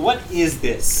 Mm-hmm. So what is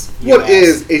this? What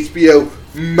is HBO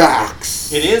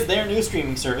Max? It is their new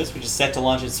streaming service, which is set to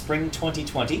launch in spring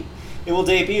 2020. It will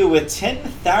debut with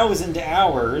 10,000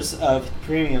 hours of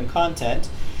premium content.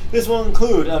 This will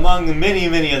include, among many,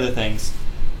 many other things,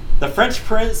 The Fresh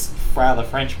Prince. Wow, The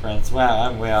Fresh Prince. Wow,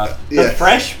 I'm way off. The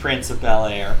Fresh Prince of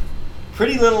Bel-Air.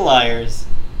 Pretty Little Liars.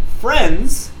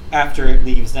 Friends, after it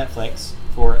leaves Netflix,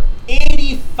 for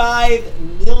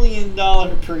 $85 million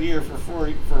per year for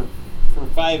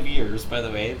 5 years, by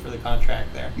the way, for the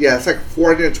contract there. Yeah, it's like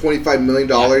 $425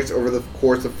 million over the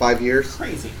course of 5 years.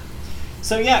 Crazy.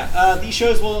 So yeah, these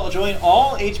shows will join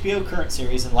all HBO current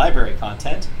series and library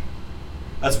content,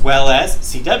 as well as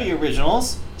CW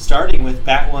originals, starting with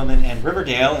Batwoman and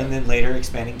Riverdale, and then later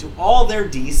expanding to all their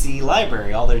DC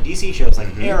library, all their DC shows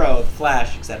like Arrow, The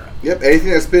Flash, etc. Yep,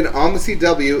 anything that's been on the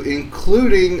CW,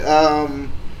 including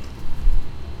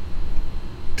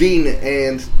Dean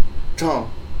and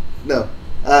Tom. No,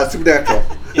 Supernatural.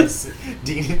 Yes,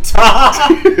 Dean and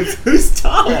Tom. Who's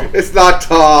Tom? It's not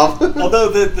Tom. Although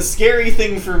the scary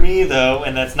thing for me, though,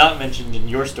 and that's not mentioned in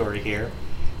your story here,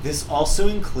 this also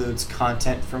includes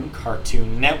content from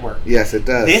Cartoon Network. Yes, it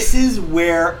does. This is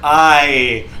where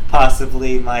I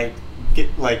possibly might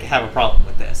have a problem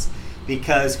with this,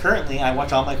 because currently I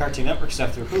watch all my Cartoon Network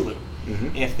stuff through Hulu.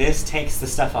 Mm-hmm. If this takes the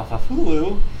stuff off of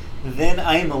Hulu, then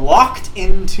I'm locked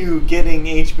into getting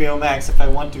HBO Max if I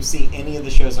want to see any of the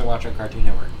shows I watch on Cartoon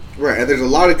Network. Right, and there's a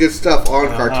lot of good stuff on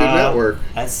Cartoon Network.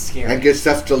 That's scary. And good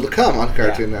stuff still to come on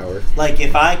Cartoon Network. Like,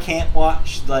 if I can't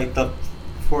watch,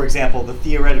 for example, the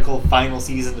theoretical final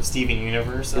season of Steven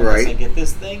Universe unless I get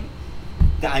this thing,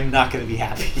 I'm not going to be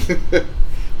happy.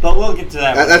 But we'll get to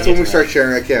that. That's when we start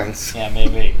sharing accounts. Yeah,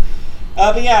 maybe.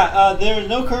 There's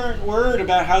no current word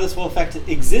about how this will affect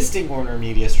existing Warner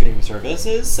Media streaming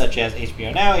services, such as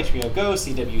HBO Now, HBO Go,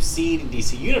 CW Seed, and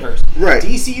DC Universe. Right.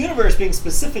 DC Universe being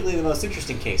specifically the most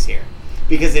interesting case here,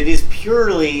 because it is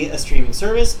purely a streaming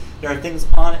service. There are things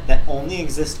on it that only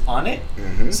exist on it.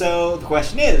 Mm-hmm. So the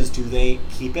question is, do they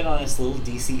keep it on its little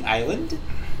DC island,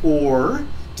 or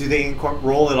do they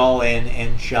roll it all in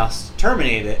and just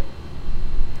terminate it?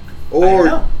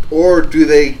 Or do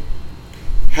they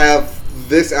have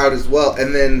this out as well,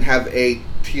 and then have a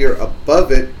tier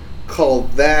above it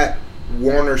called that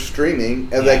Warner Streaming,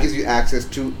 and that gives you access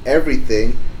to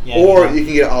everything. You can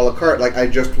get a la carte. Like, I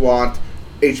just want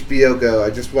HBO Go. I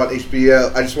just want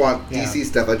HBO. I just want DC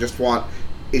stuff. I just want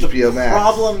HBO Max. The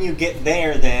problem you get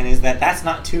there then is that that's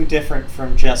not too different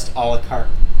from just a la carte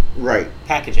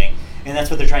packaging. And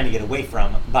that's what they're trying to get away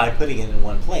from by putting it in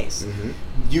one place. Mm-hmm.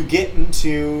 You get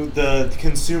into the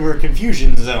consumer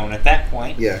confusion zone at that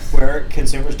point, where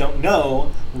consumers don't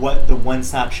know what the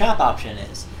one-stop shop option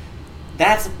is.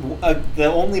 That's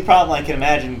the only problem I can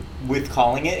imagine with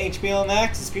calling it HBO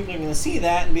Max, is people are going to see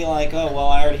that and be like, oh, well,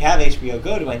 I already have HBO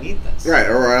Go, do I need this? Right,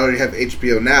 or I already have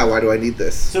HBO Now, why do I need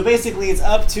this? So basically it's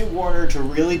up to Warner to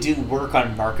really do work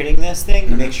on marketing this thing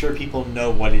to make sure people know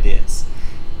what it is.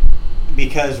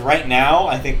 Because right now,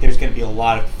 I think there's going to be a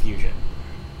lot of confusion.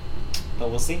 But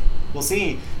we'll see. We'll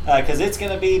see. Because it's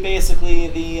going to be basically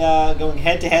the going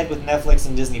head-to-head with Netflix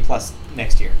and Disney Plus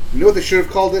next year. You know what they should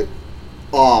have called it?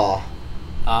 All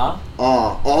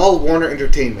Warner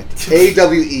Entertainment.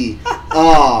 AWE.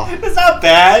 It's not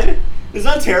bad. It's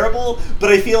not terrible.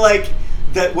 But I feel like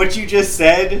that what you just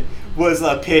said was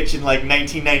a pitch in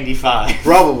 1995.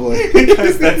 Probably.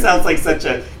 Because that sounds like such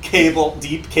a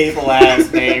deep cable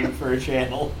ass name for a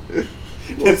channel.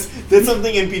 That's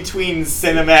something in between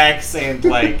Cinemax and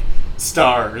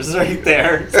Stars right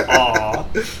there. Aw.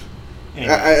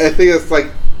 I think it's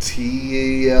like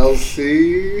TLC.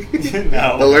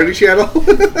 No. The Learning Channel. No,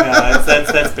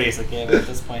 that's basic cable at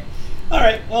this point. All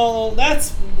right, well,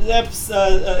 that's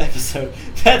episode.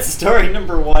 That's story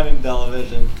number 1 in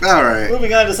television. All right.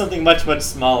 Moving on to something much, much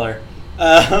smaller.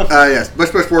 Yes,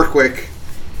 much more quick.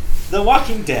 The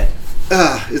Walking Dead.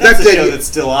 Is that's that a show that's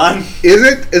still on? Is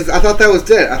it? I thought that was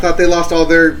dead. I thought they lost all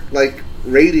their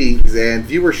ratings and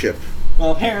viewership.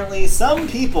 Well, apparently some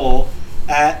people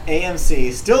at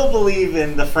AMC still believe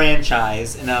in the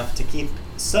franchise enough to keep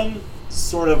some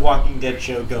sort of Walking Dead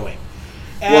show going.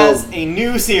 As a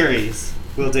new series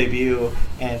will debut,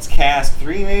 and it's cast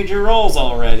 3 major roles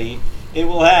already. It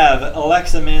will have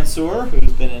Alexa Mansour,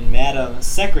 who's been in Madam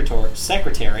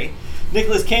Secretary,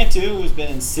 Nicholas Cantu, who's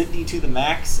been in Sydney to the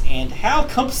Max, and Hal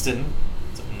Cumpston,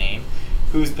 that's a name,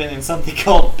 who's been in something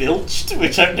called Bilched,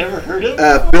 which I've never heard of.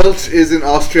 Bilch is an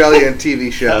Australian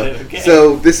TV show. Okay.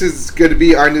 So this is going to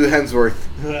be our new Hemsworth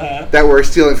that we're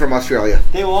stealing from Australia.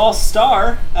 They will all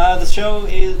star.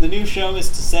 The new show is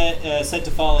set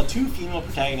to follow 2 female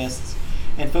protagonists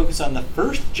and focus on the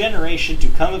first generation to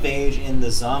come of age in the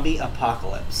zombie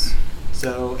apocalypse.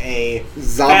 So a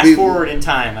fast forward in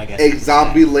time, I guess. A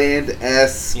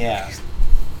Zombieland-esque yeah.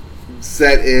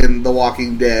 set in The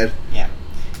Walking Dead. Yeah.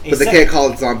 But they can't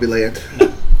call it Zombieland.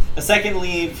 No. A second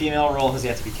lead female role has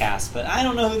yet to be cast, but I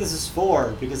don't know who this is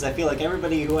for, because I feel like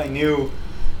everybody who I knew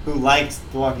who liked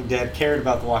The Walking Dead, cared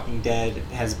about The Walking Dead,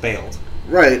 has bailed.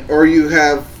 Right. Or you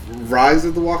have Rise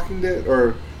of the Walking Dead,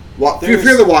 or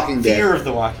Fear of the Walking Dead. Fear of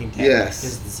the Walking Dead yes.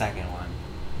 is the second one.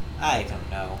 I don't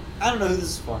know. I don't know who this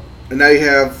is for. And now you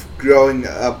have Growing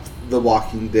Up The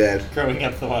Walking Dead. Growing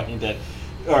Up The Walking Dead.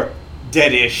 Or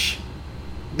Deadish.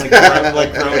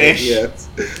 Like grown-ish. Yes.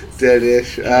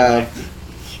 Deadish.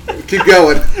 Keep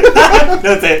going.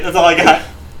 That's it. That's all I got.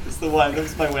 That's the one.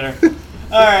 That's my winner.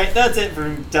 Alright, that's it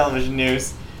for television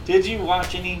news. Did you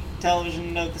watch any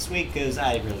television note this week? Because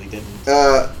I really didn't.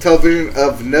 Television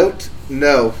of note?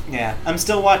 No. Yeah. I'm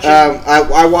still watching.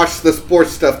 I watched the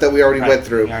sports stuff that we already went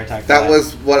through. We already talked that about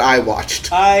was what I watched.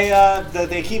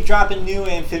 They keep dropping new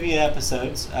Amphibia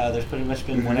episodes. There's pretty much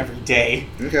been one every day.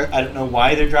 Okay. I don't know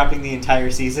why they're dropping the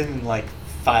entire season in like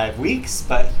 5 weeks,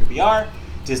 but here we are.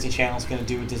 Disney Channel's going to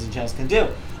do what Disney Channel's going to do.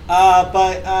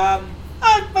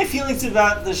 My feelings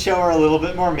about the show are a little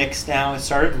bit more mixed now. It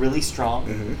started really strong.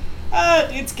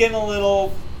 Mm-hmm. It's getting a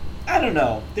little... I don't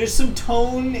know. There's some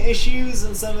tone issues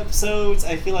in some episodes.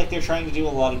 I feel like they're trying to do a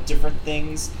lot of different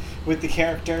things with the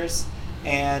characters,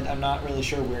 and I'm not really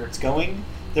sure where it's going.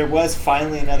 There was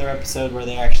finally another episode where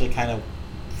they actually kind of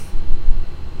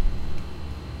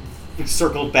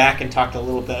circled back and talked a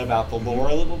little bit about the lore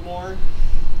a little more.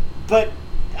 But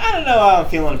I don't know how I'm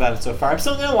feeling about it so far. I'm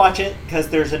still going to watch it because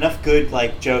there's enough good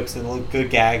jokes and good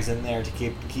gags in there to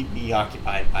keep me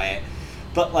occupied by it.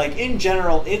 But in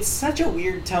general, it's such a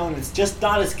weird tone. It's just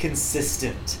not as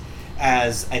consistent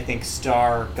as I think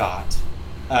Star got.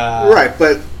 Right,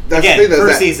 but that's again, the thing.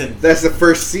 First season. That's the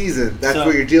first season. That's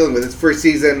what you're dealing with. It's first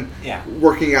season. Yeah.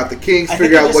 Working out the kinks,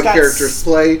 figure out what characters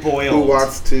play, who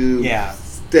wants to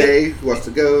stay, who wants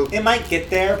to go. It might get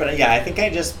there, but I think I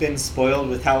just been spoiled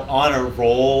with how on a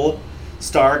roll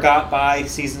Star got by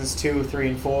seasons 2,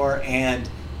 3, and 4, and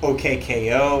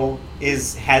OKKO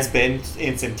has been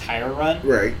its entire run.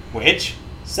 Right. Which,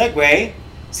 segue,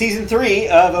 season 3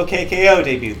 of OKKO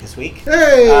debuted this week.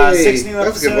 Hey! 6 new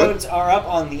episodes are up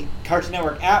on the Cartoon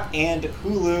Network app and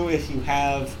Hulu if you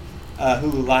have a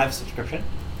Hulu Live subscription.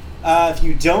 If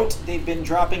you don't, they've been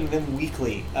dropping them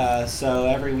weekly. So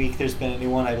every week there's been a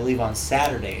new one, I believe, on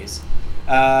Saturdays.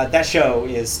 That show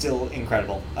is still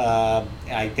incredible.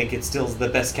 I think it's still the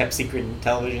best kept secret in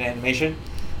television animation.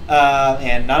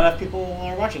 And not enough people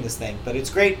are watching this thing, but it's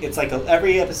great. It's like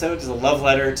every episode is a love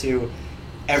letter to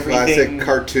everything. Classic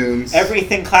cartoons.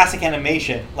 Everything classic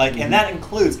animation. And that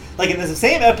includes, in the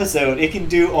same episode, it can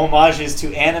do homages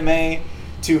to anime,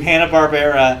 to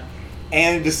Hanna-Barbera,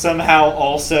 and somehow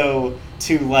also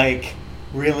to,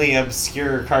 really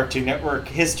obscure Cartoon Network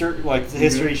history,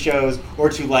 history shows, or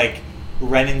to,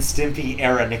 Ren and Stimpy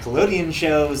era Nickelodeon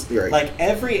shows. Right.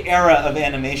 Every era of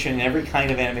animation and every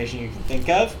kind of animation you can think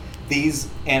of, these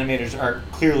animators are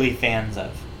clearly fans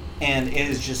of. And it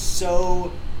is just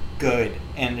so good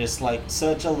and just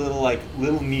such a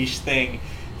little niche thing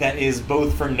that is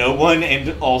both for no one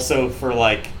and also for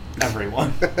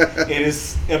everyone. It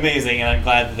is amazing, and I'm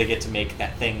glad that they get to make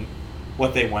that thing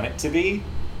what they want it to be.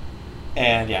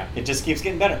 And yeah, it just keeps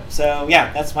getting better. So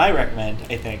yeah, that's my recommend,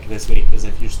 I think, this week, is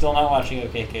if you're still not watching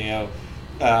OKKO,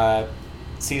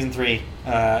 season 3,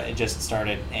 it just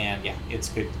started, and yeah, it's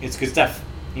good stuff.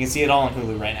 You can see it all on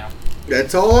Hulu right now.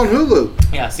 It's all on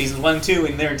Hulu. Yeah, seasons 1 and 2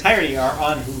 in their entirety are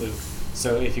on Hulu.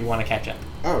 So if you want to catch up.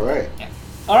 Alright. Yeah.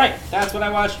 Alright, that's what I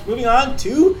watched. Moving on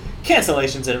to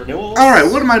cancellations and renewals.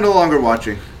 Alright, what am I no longer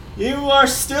watching? You are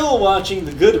still watching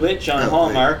The Good Witch on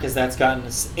Hallmark, as that's gotten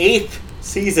its 8th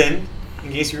season.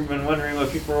 In case you've been wondering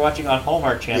what people are watching on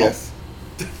Hallmark Channel. Yes.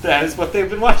 That is what they've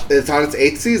been watching. It's on its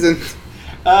 8th season.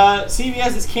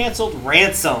 CBS has canceled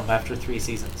Ransom after 3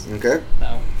 seasons. Okay.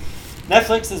 So,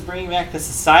 Netflix is bringing back The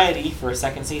Society for a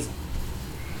 2nd season.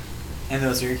 And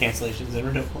those are your cancellations and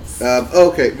renewals.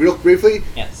 Okay, real briefly.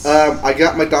 Yes. I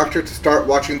got my doctor to start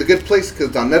watching The Good Place because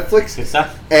it's on Netflix. Good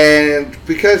stuff. And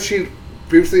because she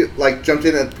previously jumped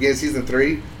in at the beginning of season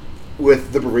 3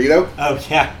 with the burrito. Oh,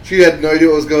 yeah. She had no idea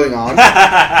what was going on.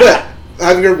 But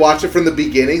having her watch it from the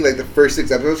beginning, the first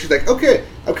 6 episodes, she's like, okay,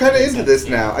 I'm kind of into this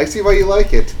now. I see why you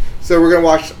like it. So we're going to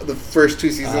watch the first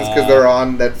 2 seasons because they're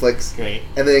on Netflix. Great.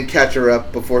 And then catch her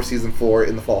up before season 4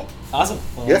 in the fall. Awesome.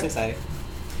 Well, that's exciting.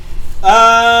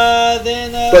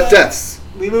 But deaths.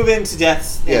 We move into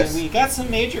deaths. Yes. And we got some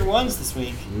major ones this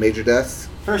week. Major deaths.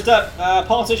 First up,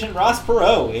 politician Ross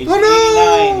Perot, age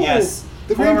 89. Yes.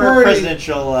 The former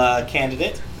presidential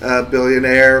candidate.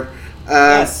 Billionaire.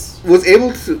 Yes.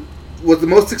 Was the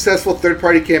most successful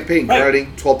third-party campaign,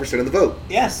 garnering 12% of the vote.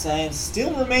 Yes, and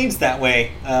still remains that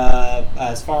way,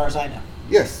 as far as I know.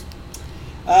 Yes.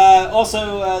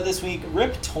 Also, this week,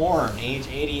 Rip Torn, age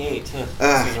 88.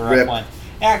 This is a rough one.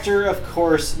 Actor, of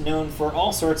course, known for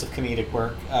all sorts of comedic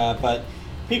work, but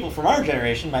people from our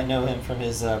generation might know him from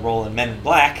his role in Men in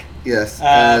Black. Yes.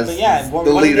 But yeah, won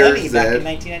an Emmy back in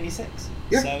 1996.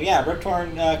 Yeah. So yeah, Rip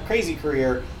Torn, crazy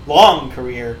career, long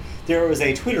career. There was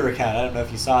a Twitter account, I don't know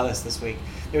if you saw this week.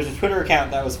 There was a Twitter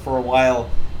account that was for a while,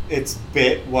 its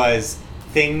bit was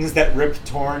things that Rip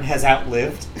Torn has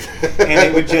outlived. And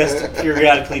it would just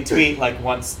periodically tweet,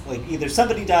 once either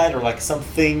somebody died or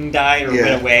something died or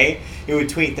went away. It would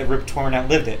tweet that Rip Torn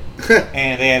outlived it.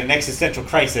 And they had an existential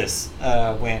crisis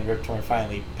when Rip Torn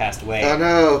finally passed away. Oh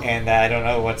no. And I don't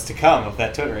know what's to come of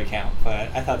that Twitter account, but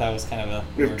I thought that was kind of a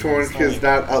Rip Torn has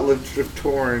not outlived Rip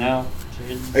Torn. No.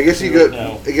 I guess you go.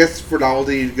 No. I guess for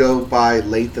novelty you go by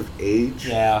length of age.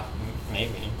 Yeah,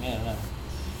 maybe. I don't know.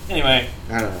 Anyway,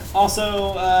 I don't know.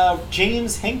 Also,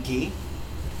 James Henke,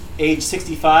 age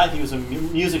 65. He was a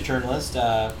music journalist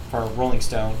for Rolling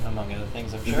Stone, among other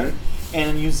things, I'm sure, and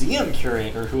a museum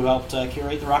curator who helped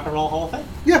curate the Rock and Roll Hall of Fame.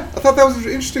 Yeah, I thought that was an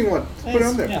interesting one. Put it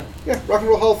on there. Yeah, Rock and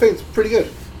Roll Hall of Fame's pretty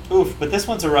good. Oof, but this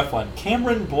one's a rough one.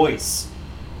 Cameron Boyce,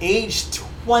 age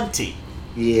 20.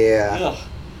 Yeah. Ugh.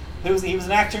 He was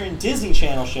an actor in Disney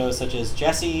Channel shows such as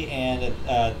Jessie and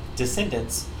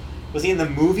Descendants. Was he in the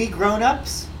movie Grown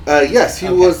Ups? Yes, he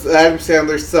was Adam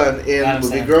Sandler's son in the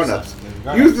movie Grown Ups.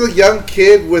 He was the young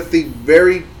kid with the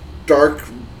very dark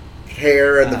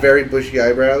hair and the very bushy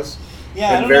eyebrows. Yeah,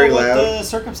 and I don't very know what loud. the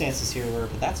circumstances here were,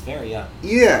 but that's very young.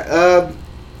 Yeah,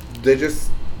 they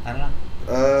just... I don't know.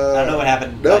 I don't know what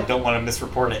happened. Nope. I don't want to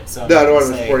misreport it. So no, I don't want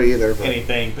to misreport it either. But.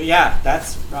 Anything. But yeah,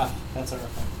 that's rough. That's a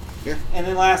rough one. Yeah. And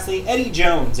then lastly, Eddie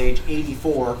Jones, age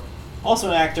 84. Also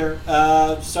an actor.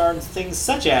 Starred in things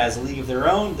such as A League of Their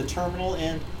Own, The Terminal,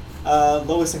 and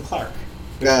Lois and Clark.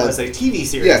 Which was a TV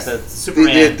series. Yes.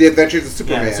 Superman. The Adventures of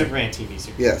Superman. Yeah, the Superman TV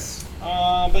series. Yes.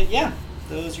 But yeah,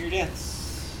 those are your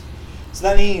deaths. So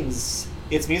that means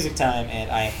it's music time,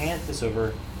 and I hand this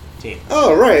over to you.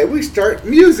 All right, we start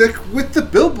music with the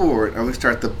Billboard. And we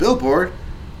start the Billboard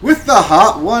with the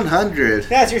Hot 100.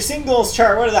 That's your singles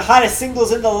chart. What are the hottest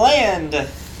singles in the land?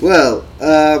 Well,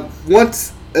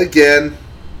 once again,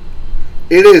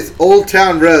 it is Old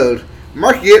Town Road,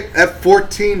 marking it at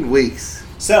 14 weeks.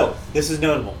 So, this is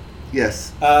notable.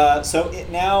 Yes. So, it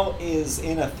now is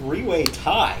in a 3-way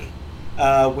tie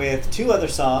with 2 other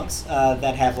songs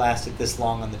that have lasted this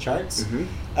long on the charts. Mm-hmm.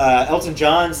 Elton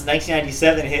John's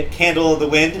 1997 hit Candle of the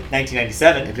Wind,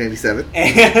 1997. 1997.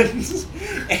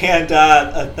 And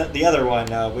the other one,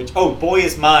 Boy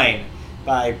Is Mine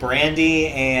by Brandy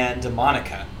and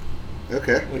Monica.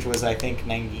 Okay. Which was, I think,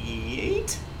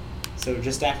 98? So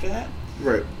just after that?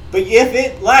 Right. But if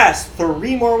it lasts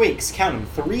 3 more weeks, count them,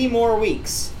 3 more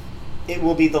weeks, it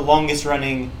will be the longest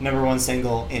running #1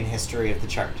 single in history of the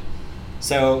chart.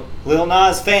 So, Lil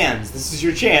Nas fans, this is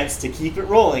your chance to keep it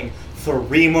rolling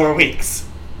 3 more weeks.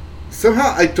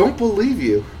 Somehow, I don't believe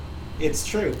you. It's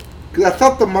true. Because I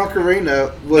thought the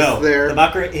Macarena was there. The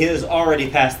Macarena is already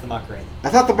past the Macarena. I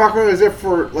thought the Macarena was there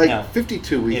for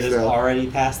 52 weeks. It is already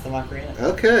past the Macarena.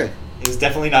 Okay. It was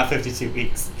definitely not 52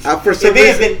 weeks. It may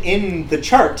have been in the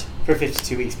chart for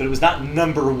 52 weeks, but it was not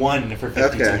 #1 for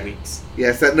 52 weeks.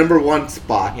 Yes, that #1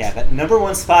 spot. Yeah, that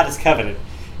 #1 spot is coveted.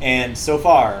 And so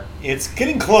far, it's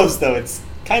getting close, though. It's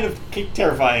kind of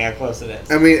terrifying how close it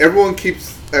is. I mean,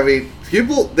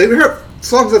 people, they have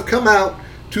songs have come out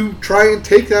to try and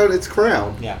take out its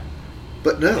crown. Yeah.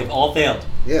 But no. They've all failed.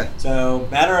 Yeah. So,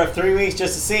 matter of 3 weeks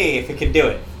just to see if it can do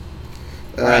it.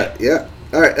 Right. Yeah.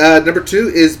 All right.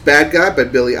 #2 is "Bad Guy" by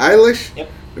Billie Eilish. Yep.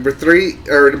 Number 3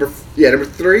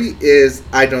 is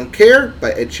 "I Don't Care"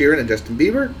 by Ed Sheeran and Justin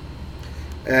Bieber.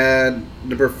 And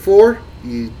number 4,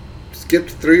 you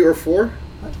skipped 3 or 4.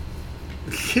 What?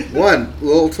 1,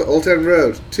 Old Town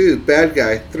Road. 2, "Bad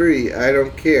Guy." 3, "I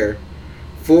Don't Care."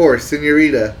 4,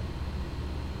 "Senorita"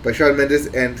 by Shawn Mendes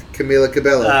and Camila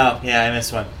Cabello. Oh, yeah, I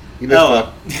missed one. You missed one.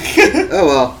 Oh,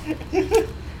 well.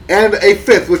 And a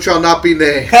 5th, which shall not be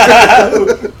named.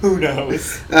 Who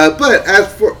knows? But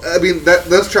as for,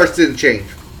 those charts didn't change.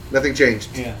 Nothing changed.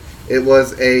 Yeah. It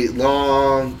was a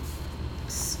long,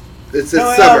 It's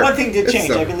summer. One thing did It's change.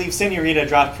 summer. I believe Senorita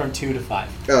dropped from 2 to 5.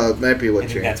 Oh, it might be what I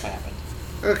think changed. that's what happened.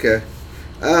 Okay.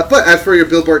 But as for your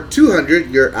Billboard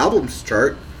 200, your albums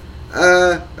chart,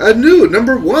 a new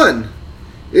number 1.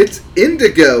 It's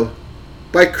Indigo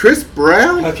by Chris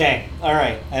Brown. Okay,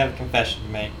 alright. I have a confession to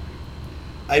make.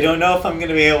 I don't know if I'm going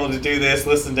to be able to do this,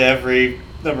 listen to every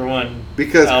number 1.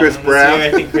 Because Chris this Brown? year.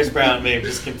 I think Chris Brown may have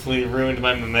just completely ruined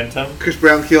my momentum. Chris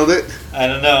Brown killed it. I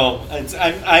don't know.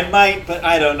 I might, but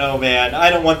I don't know, man. I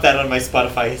don't want that on my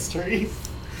Spotify history.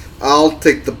 I'll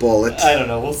take the bullet. I don't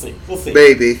know. We'll see.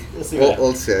 Maybe. We'll see.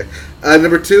 We'll see.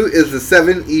 Number 2 is the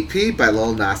 7 EP by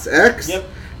Lil Nas X. Yep.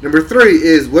 Number 3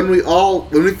 is When We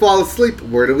Fall Asleep,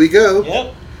 Where Do We Go?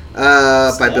 Yep.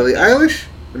 By Billie Eilish.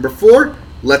 Number 4,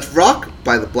 Let's Rock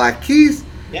by the Black Keys.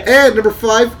 Yep. And number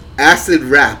 5, Acid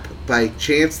Rap by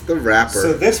Chance the Rapper.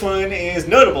 So this one is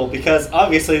notable because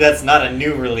obviously that's not a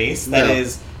new release. That No.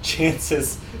 is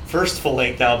Chance's first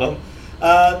full-length album.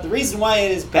 The reason why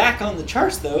it is back on the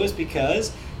charts, though, is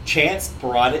because Chance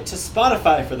brought it to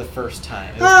Spotify for the first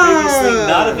time. It was previously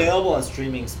not available on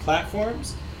streaming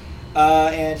platforms,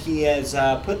 and he has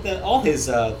put all his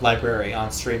library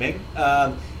on streaming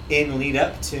in lead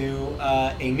up to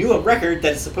a new record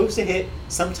that is supposed to hit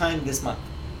sometime this month.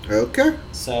 Okay.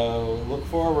 So look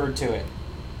forward to it.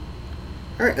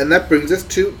 All right, and that brings us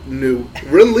to new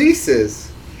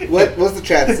releases. What's the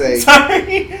chat say?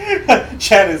 Sorry,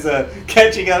 chat is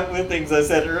catching up with things I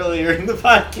said earlier in the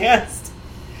podcast.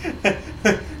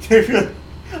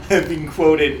 I've been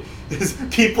quoted as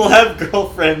 "People have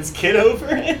girlfriends, get over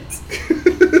it."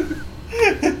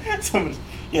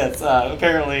 Yes,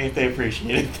 apparently they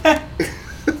appreciated that.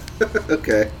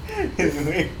 Okay.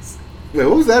 Anyways. Wait,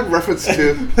 what was that reference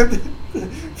to?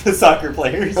 The soccer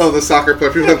players. Oh, the soccer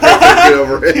player. People have girlfriends, get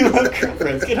over it. People have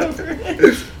girlfriends, get over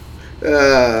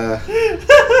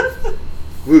it.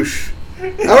 Whoosh.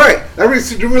 All right, that brings us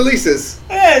to new releases.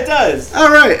 Yeah, it does. All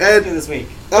right, and This week.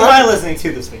 What am I listening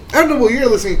to this week? I don't know what you're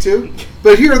listening to,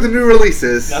 but here are the new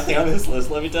releases. Nothing on this list,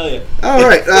 let me tell you. All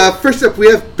right, first up we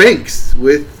have Banks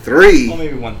with 3. Well,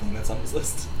 maybe one thing that's on this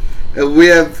list. And we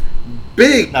have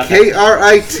Big Not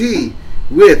KRIT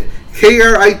with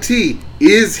KRIT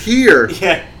is here.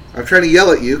 Yeah. I'm trying to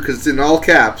yell at you because it's in all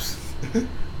caps.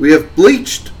 We have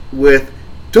Bleached with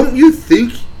Don't You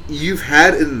Think You've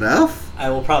Had Enough? I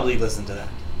will probably listen to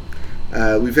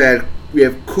that. We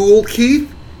have Cool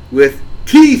Keith with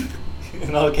Teeth.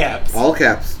 In all caps. All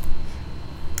caps.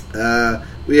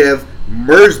 We have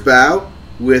Merzbow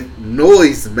with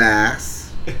Noise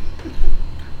Mass.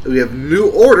 We have New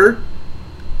Order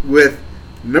with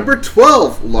number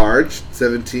 12 Large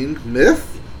 17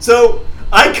 Myth. So,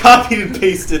 I copied and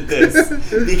pasted this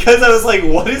because I was like,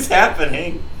 what is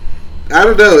happening? I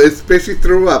don't know. It's basically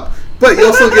threw up. But you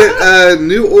also get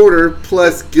New Order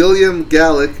plus Gilliam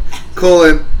Gallic,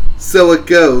 So It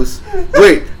Goes.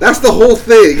 Wait, that's the whole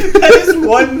thing. That is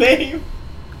one name.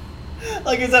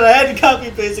 Like I said, I had to copy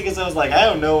and paste it because I was like, I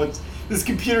don't know. This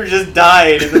computer just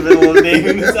died in the middle of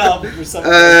naming this album or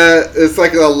something. It's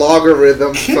like a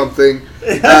logarithm something.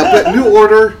 But New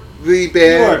Order, the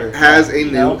band, has a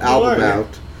new album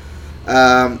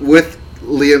out with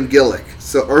Liam Gillick.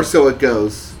 So It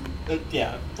Goes.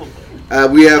 Yeah.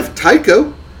 We have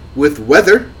Tycho with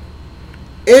Weather,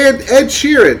 and Ed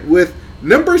Sheeran with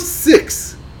number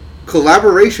 6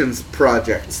 Collaborations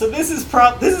Project. So this is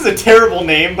a terrible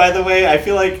name, by the way. I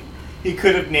feel like he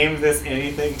could have named this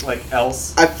anything like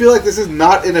else. I feel like this is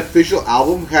not an official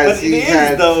album. But it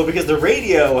is, though, because the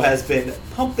radio has been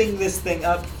pumping this thing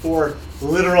up for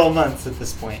literal months at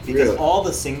this point. Because Really? all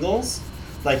the singles,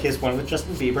 like his one with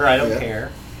Justin Bieber, I Don't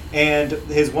Care, and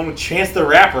his one with Chance the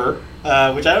Rapper,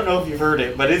 which I don't know if you've heard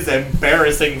it, but it's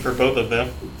embarrassing for both of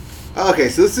them. Okay,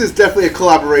 so this is definitely a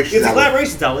collaboration It's a album.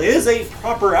 collaboration album. It is a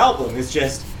proper album. It's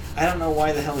just, I don't know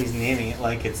why the hell he's naming it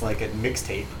like it's like a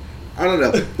mixtape. I don't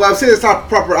know. Well, I'm saying it's not a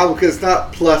proper album because it's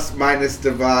not plus, minus,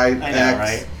 divide, I know,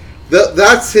 X. right?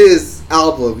 That's his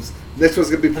albums. Next one's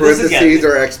going to be parentheses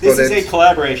or exponents. This is a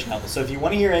collaboration album. So if you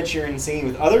want to hear Ed Sheeran singing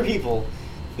with other people,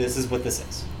 this is what this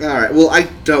is. Alright, well, I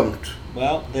don't.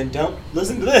 Well, then don't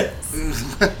listen to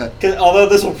this. 'Cause although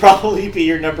this will probably be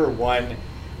your number 1,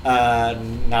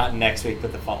 not next week,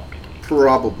 but the following week.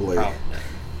 Probably.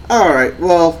 Alright,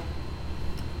 well,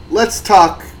 let's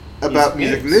talk about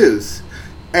music news.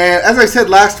 And as I said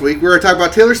last week, we were talking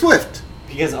about Taylor Swift.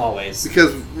 Because always.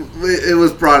 Because it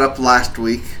was brought up last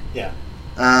week. Yeah.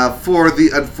 For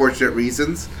the unfortunate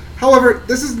reasons. However,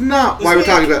 this is not why we're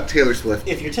talking about Taylor Swift.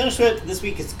 If you're Taylor Swift, this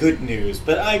week is good news.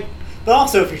 But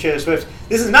also, if you're Taylor Swift,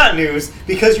 this is not news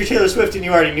because you're Taylor Swift and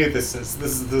you already knew this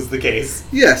is the case.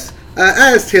 Yes,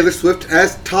 as Taylor Swift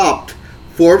has topped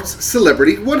Forbes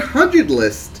Celebrity 100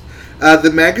 list,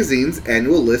 the magazine's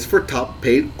annual list for top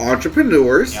paid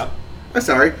entrepreneurs. Yep.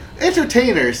 Sorry,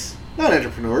 entertainers, not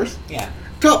entrepreneurs. Yeah.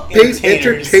 Top paid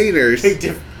entertainers.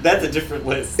 That's a different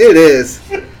list. It is.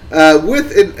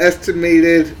 With an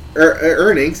estimated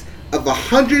earnings of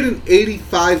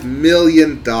 $185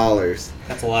 million.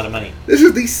 That's a lot of money. This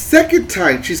is the second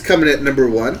time she's coming at number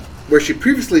one, where she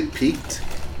previously peaked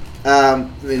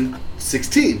in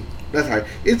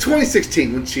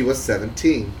 2016 when she was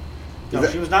 17. No,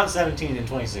 she was not 17 in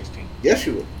 2016. Yes,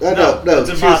 she was. No, no, it's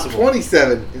she impossible. was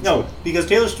 27. No, because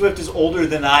Taylor Swift is older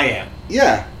than I am.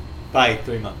 Yeah. By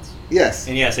 3 months. Yes.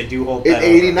 And yes, I do hold in that.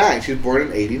 In 89. She was born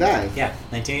in 89. Yeah,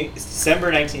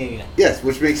 December 1989. Yes,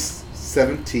 which makes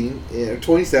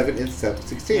 27 in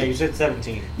 16. Yeah, you said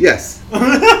 17. Yes.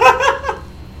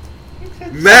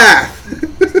 Math!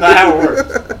 That's not how it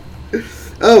works.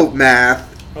 Oh, math.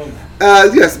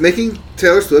 Yes, making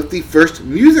Taylor Swift the first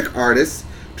music artist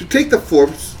to take the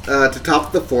Forbes, to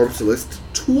top the Forbes list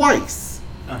twice.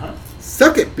 Uh-huh.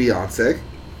 Suck it, Beyonce.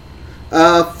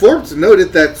 Forbes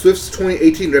noted that Swift's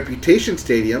 2018 Reputation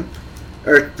Stadium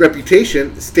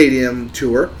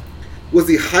tour was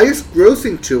the highest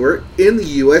grossing tour in the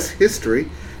U.S. history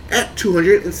at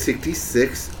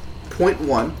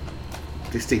 $266.1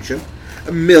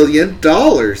 $1 million.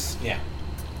 Yeah.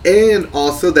 And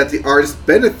also that the artist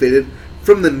benefited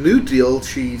from the new deal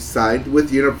she signed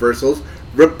with Universal's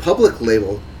Republic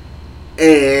label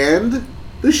and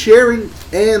the sharing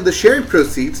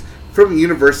proceeds from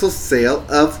Universal's sale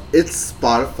of its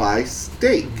Spotify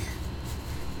stake.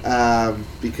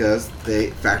 Because they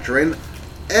factor in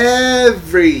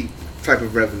every type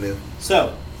of revenue.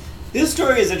 So, this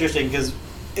story is interesting because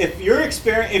if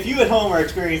you at home are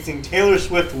experiencing Taylor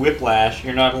Swift whiplash,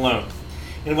 you're not alone.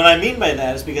 And what I mean by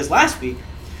that is because last week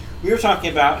we were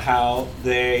talking about how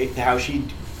she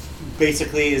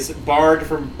basically is barred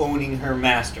from owning her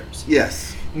masters.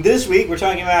 Yes. And this week we're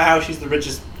talking about how she's the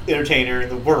richest entertainer in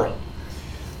the world.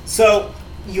 So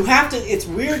you have to. It's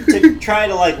weird to try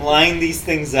to line these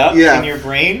things up in your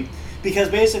brain because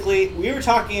basically we were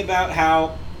talking about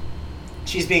how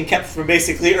she's being kept from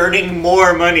basically earning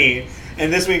more money,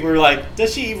 and this week we were like,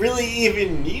 does she really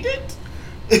even need it?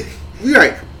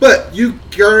 Right, but you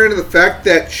garner into the fact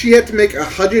that she had to make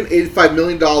 $185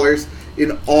 million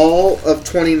in all of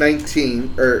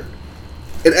 2019, or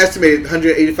an estimated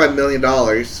 $185 million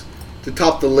to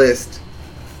top the list.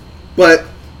 But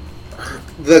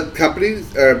the company,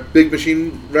 Big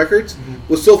Machine Records,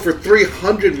 was sold for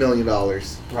 $300 million.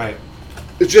 Right.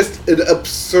 It's just an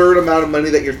absurd amount of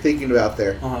money that you're thinking about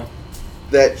there. Uh-huh.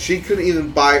 That she couldn't even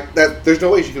buy. That there's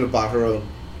no way she could have bought her own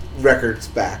records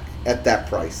back at that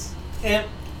price. And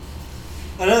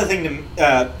another thing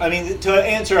to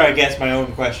answer, I guess, my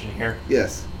own question here.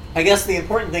 Yes. I guess the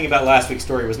important thing about last week's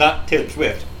story was not Taylor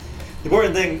Swift. The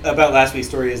important thing about last week's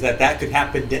story is that could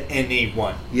happen to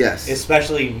anyone. Yes.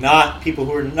 Especially not people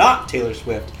who are not Taylor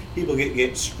Swift. People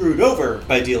get screwed over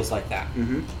by deals like that.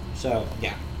 Mm-hmm. So,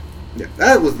 yeah. Yeah,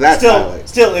 that was that highlight.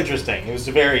 Still interesting. It was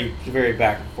a very, very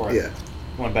back and forth. Yeah.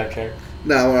 You want a better chair?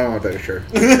 No, I don't want a better chair.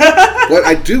 What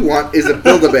I do want is a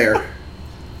Build-A-Bear.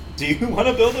 Do you want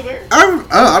to build a bear?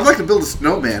 I'd like to build a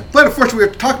snowman, but unfortunately we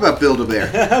have to talk about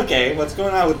Build-A-Bear. Okay, what's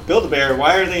going on with Build-A-Bear?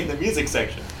 Why are they in the music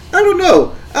section? I don't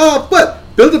know, but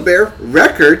Build-A-Bear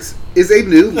Records is a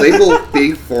new label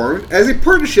being formed as a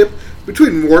partnership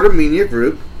between Warner Media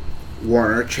Group,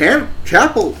 Warner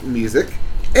Chappell Music,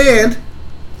 and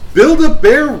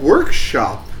Build-A-Bear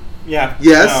Workshop. Yeah.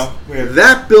 Yes,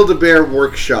 that Build-A-Bear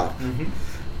Workshop. Mm-hmm.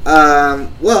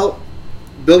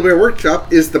 Build-A-Bear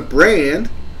Workshop is the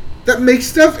brand that makes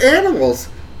stuffed animals.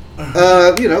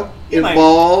 In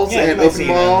malls and open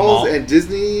malls and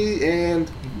Disney and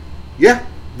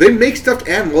they make stuffed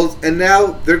animals and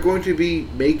now they're going to be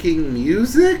making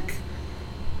music?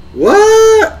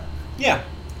 What? Yeah.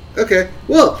 Okay.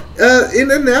 Well,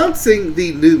 in announcing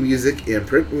the new music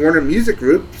imprint, Warner Music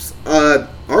Group's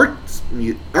art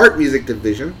music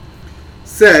division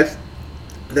said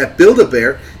that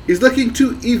Build-A-Bear is looking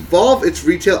to evolve its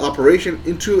retail operation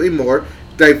into a more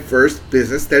diverse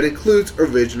business that includes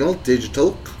original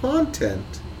digital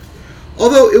content.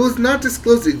 Although it was not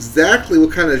disclosed exactly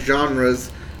what kind of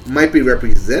genres might be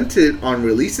represented on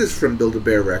releases from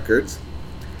Build-A-Bear Records,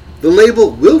 the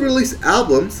label will release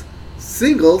albums,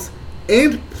 singles,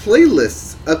 and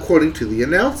playlists according to the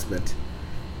announcement.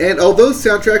 And although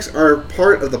soundtracks are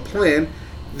part of the plan,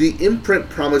 the imprint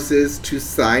promises to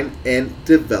sign and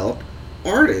develop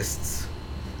artists.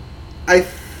 I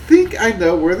think I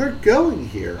know where they're going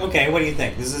here. Okay, what do you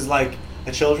think? This is like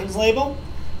a children's label?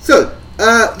 So,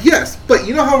 Yes, but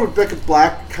you know how Rebecca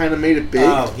Black kind of made it big?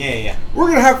 Oh, yeah. We're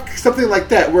going to have something like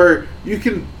that where you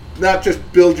can not just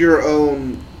build your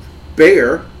own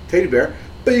teddy bear,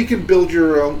 but you can build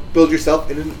yourself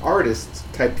in an artist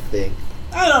type thing.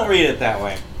 I don't read it that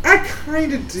way. I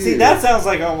kind of do. See, that sounds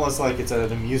like almost like it's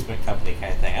an amusement company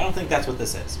kind of thing. I don't think that's what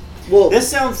this is. Well, this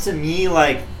sounds to me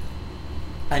like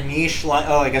a niche,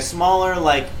 like a smaller,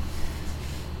 like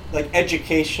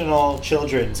educational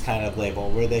children's kind of label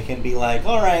where they can be like,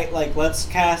 all right, like let's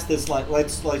cast this, like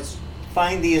let's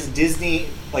find these Disney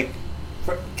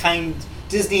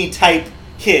Disney type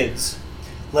kids.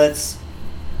 Let's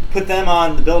put them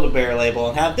on the Build-A-Bear label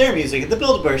and have their music at the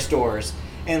Build-A-Bear stores,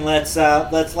 and let's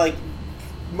like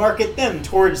market them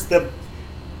towards the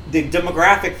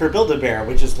demographic for Build-A-Bear,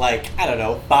 which is like, I don't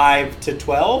know, 5 to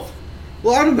 12.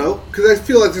 Well, I don't know, because I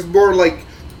feel like there's more like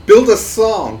build a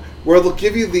song where they'll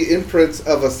give you the imprints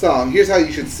of a song. Here's how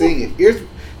you should sing it.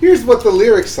 Here's what the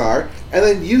lyrics are, and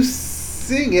then you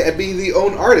sing it and be the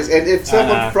own artist. And if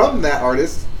someone from that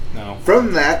artist,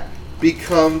 from that,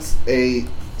 becomes a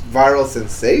viral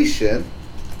sensation,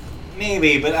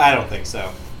 maybe, but I don't think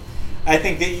so. I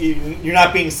think that you're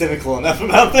not being cynical enough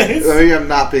about this. Maybe I'm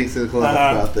not being cynical enough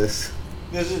about this.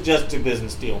 This is just a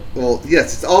business deal. Well,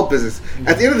 yes, it's all business. Mm-hmm.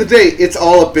 At the end of the day, it's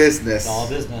all a business. It's all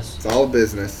business. It's all a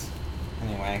business.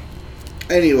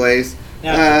 Anyways.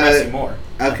 Now I'm depressing more.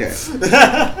 Okay.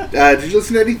 Did you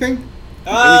listen to anything?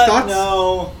 Any thoughts?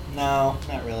 No,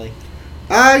 not really.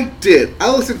 I did. I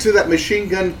listened to that Machine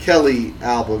Gun Kelly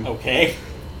album. Okay.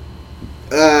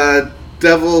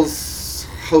 Devil's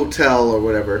Hotel or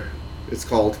whatever it's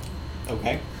called.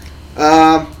 Okay.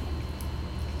 I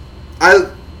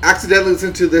accidentally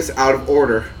listened to this out of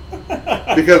order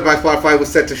because my Spotify was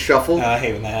set to shuffle. I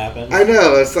hate when that happens. I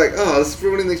know. It's like, this is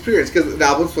ruining the experience because the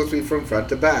album's supposed to be from front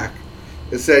to back.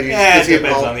 Instead, you it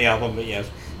depends on the album, but yes.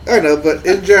 I know, but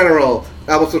in general,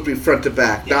 the album's supposed to be front to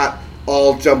back, not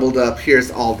all jumbled up.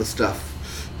 Here's all the stuff.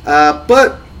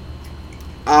 But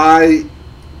I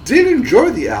did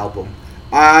enjoy the album.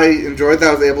 I enjoyed that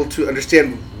I was able to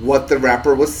understand what the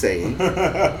rapper was saying.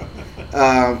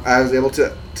 I was able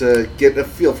to get a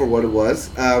feel for what it was.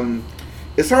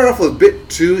 It started off a bit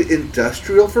too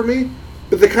industrial for me,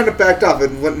 but they kind of backed off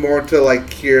and went more to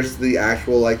like, here's the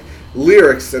actual like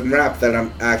lyrics and rap that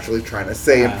I'm actually trying to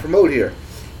say and promote here.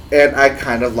 And I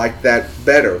kind of liked that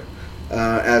better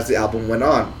as the album went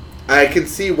on. I can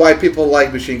see why people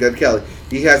like Machine Gun Kelly.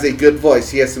 He has a good voice.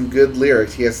 He has some good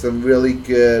lyrics. He has some really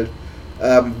good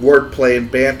wordplay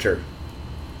and banter.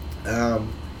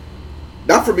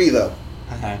 Not for me, though.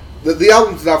 Uh-huh. The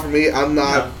album's not for me. I'm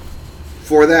not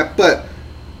for that. But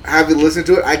having listened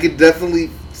to it, I could definitely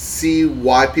see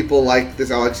why people like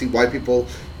this. I can see why people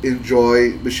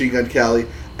enjoy Machine Gun Kelly.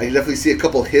 I can definitely see a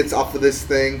couple hits off of this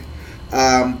thing.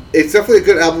 It's definitely a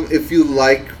good album if you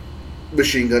like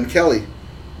Machine Gun Kelly.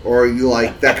 Or you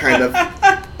like that kind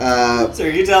of... So are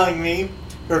you telling me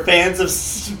for fans of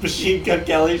Machine Gun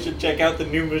Kelly should check out the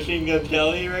new Machine Gun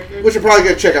Kelly record? Which are probably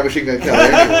going to check out Machine Gun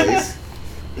Kelly anyways.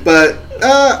 But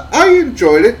I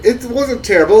enjoyed it. It wasn't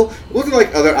terrible. It wasn't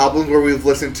like other albums where we've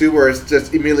listened to where it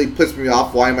just immediately puts me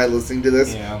off. Why am I listening to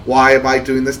this? Yeah. Why am I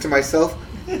doing this to myself?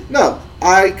 No,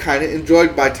 I kind of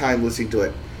enjoyed my time listening to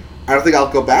it. I don't think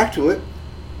I'll go back to it.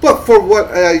 But for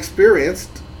what I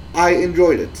experienced, I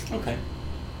enjoyed it. Okay.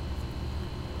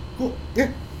 Cool.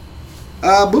 Yeah.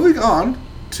 Moving on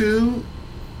to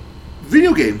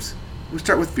video games. We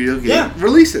start with video game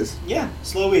releases. Yeah,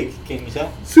 slow week, can you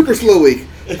tell? Super slow week.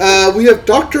 We have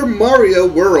Dr. Mario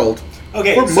World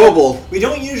for mobile. We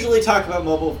don't usually talk about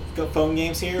mobile phone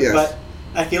games here, but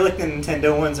I feel like the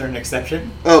Nintendo ones are an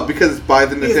exception. Oh, because it's by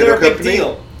the Nintendo they're company? a big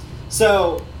deal.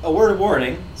 So, a word of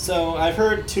warning. So, I've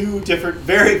heard two different,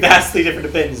 very vastly different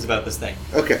opinions about this thing.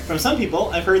 Okay. From some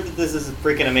people, I've heard that this is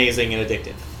freaking amazing and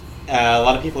addictive. A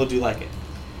lot of people do like it.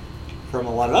 From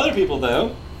a lot of other people,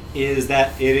 though, is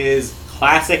that it is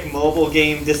classic mobile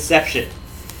game deception.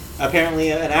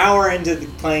 Apparently, an hour into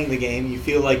playing the game, you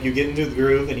feel like you get into the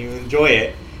groove and you enjoy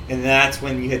it, and that's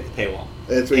when you hit the paywall.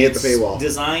 That's when you hit the paywall.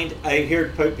 Designed, I hear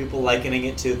people likening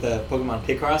it to the Pokemon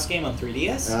Picross game on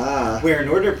 3DS, where in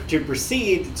order to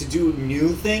proceed to do new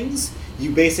things,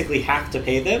 you basically have to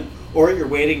pay them, or you're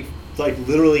waiting like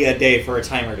literally a day for a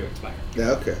timer to expire.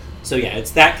 Yeah, okay. So yeah,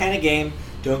 it's that kind of game.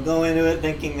 Don't go into it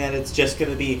thinking that it's just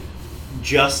going to be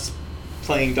just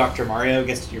playing Dr. Mario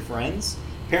against your friends.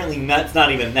 Apparently, it's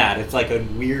not even that. It's like a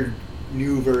weird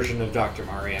new version of Dr.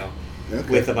 Mario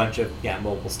with a bunch of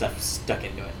mobile stuff stuck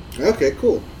into it. Okay,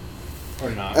 cool. Or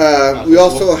not. We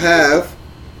also have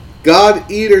God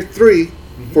Eater 3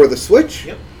 for the Switch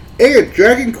And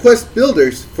Dragon Quest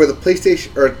Builders for the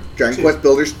PlayStation, or Dragon Quest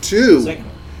Builders 2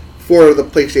 for the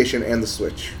PlayStation and the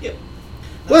Switch. Yep.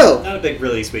 Not a big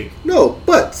release week. No,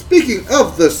 but speaking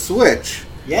of the Switch,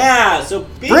 yeah, so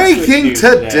breaking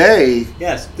today.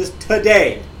 Yes, this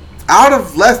today. Out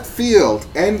of left field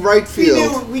and right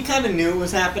field. We kind of knew it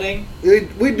was happening.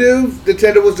 We knew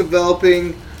Nintendo was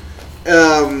developing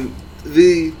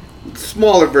the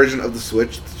smaller version of the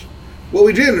Switch. What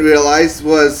we didn't realize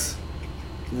was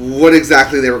what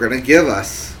exactly they were going to give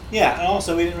us. Yeah, and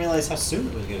also we didn't realize how soon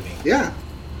it was going to be. Yeah.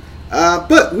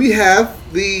 But we have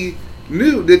the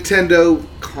new Nintendo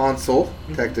console,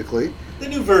 technically. The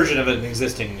new version of an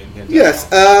existing Nintendo. Yes,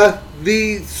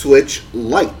 the Switch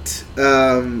Lite.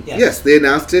 Yes, they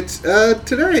announced it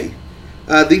today.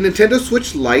 The Nintendo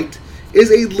Switch Lite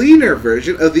is a leaner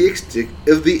version of the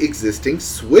existing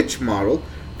Switch model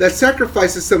that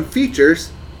sacrifices some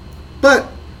features, but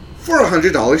for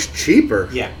 $100 cheaper.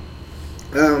 Yeah.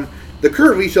 The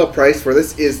current retail price for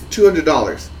this is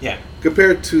 $200. Yeah.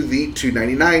 Compared to the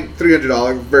 $299,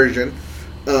 $300 version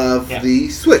of the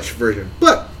Switch version.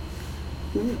 But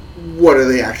what are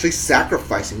they actually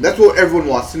sacrificing? That's what everyone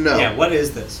wants to know. Yeah, what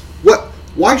is this?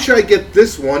 Why should I get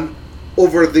this one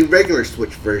over the regular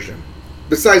Switch version?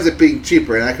 Besides it being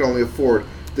cheaper and I can only afford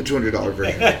the $200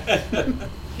 version.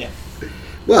 Yeah.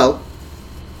 Well,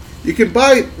 you can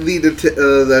buy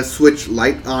the Switch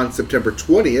Lite on September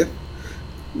 20th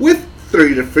with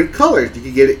 3 different colors. You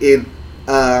can get it in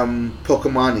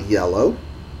Pokemon Yellow.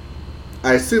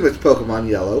 I assume it's Pokemon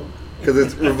Yellow because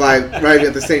it's arriving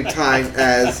at the same time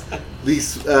as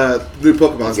these new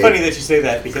Pokemon games. It's funny that you say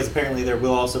that because apparently there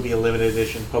will also be a limited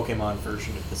edition Pokemon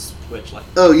version of the Switch Lite.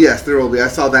 Oh yes, there will be. I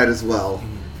saw that as well.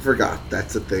 Forgot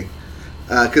that's a thing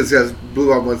because it has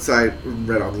blue on one side, and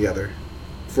red on the other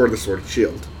for the Sword and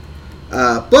Shield.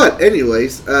 But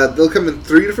anyways, they'll come in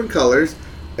 3 different colors: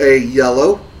 a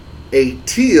yellow, a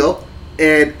teal,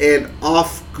 and an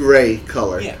off-gray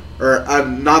color. Yeah. Or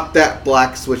not that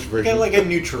black Switch version. Kind of like a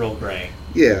neutral gray.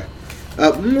 Yeah.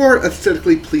 More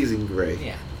aesthetically pleasing gray.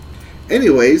 Yeah.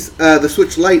 Anyways, the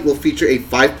Switch Lite will feature a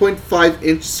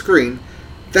 5.5-inch screen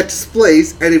that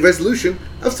displays at a resolution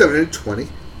of 720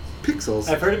 pixels.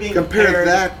 I've heard it being Compare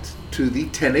that to the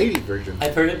 1080 version.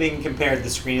 I've heard it being compared, the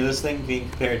screen of this thing being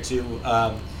compared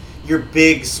to your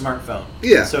big smartphone.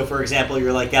 Yeah. So, for example,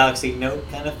 your like Galaxy Note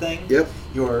kind of thing. Yep.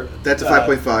 That's a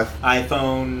 5.5.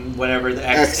 iPhone, whatever the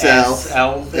XL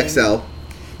thing. XL.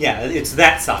 Yeah, it's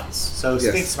that size. So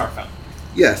Yes. think smartphone.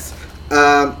 Yes.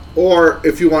 Or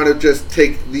if you want to just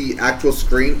take the actual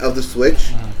screen of the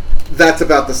Switch, that's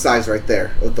about the size right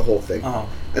there of the whole thing.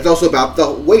 It's also about the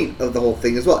weight of the whole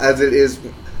thing as well, as it is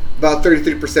about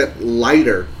 33%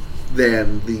 lighter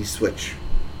than the Switch.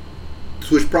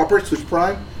 Switch proper, Switch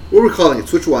Prime. What are we calling it?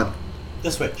 Switch 1.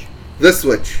 The Switch. The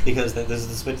Switch. Because this is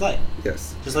the Switch Lite.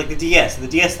 Yes. Just like the DS, the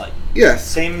DS Lite. Yes.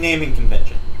 Same naming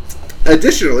convention.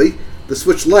 Additionally, the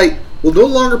Switch Lite will no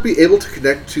longer be able to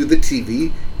connect to the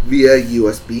TV via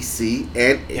USB-C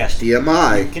and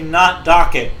HDMI. You cannot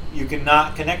dock it. You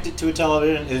cannot connect it to a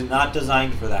television. It is not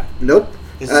designed for that. Nope.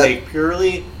 This is a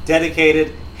purely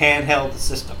dedicated handheld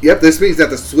system. Yep, this means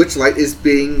that the Switch Lite is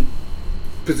being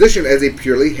positioned as a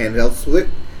purely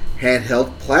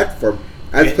handheld platform,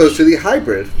 as opposed to the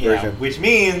hybrid version. Which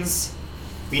means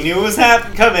we knew it was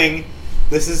coming.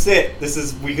 This is it.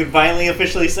 We can finally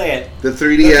officially say it. The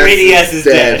 3DS is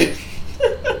dead.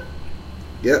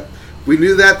 Yep. We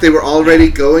knew that they were already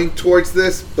going towards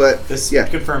this, but this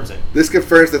confirms it. This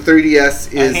confirms the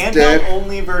 3DS is dead. A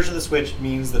handheld-only version of the Switch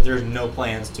means that there's no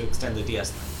plans to extend the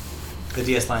DS line. The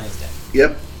DS line is dead.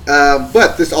 Yep.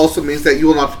 But this also means that you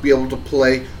will not be able to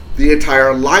play the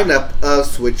entire lineup of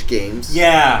Switch games.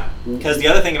 Yeah, because the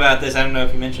other thing about this, I don't know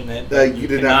if you mentioned it, you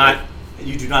do not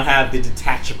have the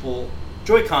detachable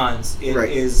Joy-Cons. It right.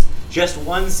 is just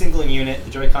one single unit.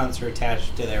 The Joy-Cons are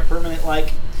attached to their permanent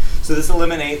So this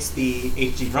eliminates the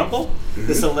HD rumble. Mm-hmm.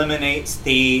 This eliminates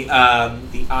the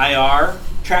IR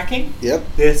tracking. Yep.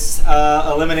 This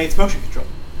eliminates motion control.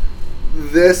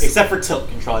 Except for tilt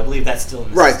control. I believe that's still in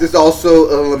this. Right. This also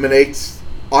eliminates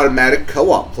automatic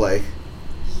co-op play.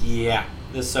 Yeah.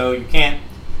 So you can't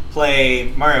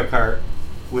play Mario Kart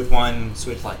with one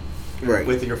Switch Lite. Right.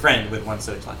 With your friend with one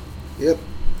Switch Lite. Yep.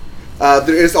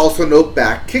 There is also no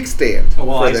back kickstand. Oh,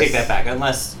 well, I take that back.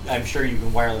 Unless I'm sure you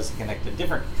can wirelessly connect a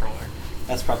different controller.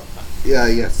 That's probably fine. Yeah,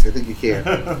 yes, I think you can.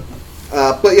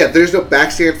 But yeah, there's no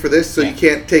backstand for this, so you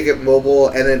can't take it mobile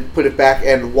and then put it back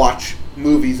and watch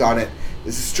movies on it.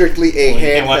 This is strictly a handheld. You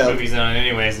can't watch movies on it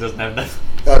anyways. It doesn't have Netflix.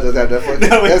 Oh, does that have Netflix?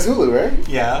 No, it has Hulu, right?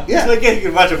 Yeah. Yeah. So you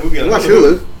can watch a movie on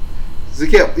Hulu. Hulu. So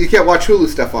you can't watch Hulu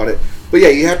stuff on it. But yeah,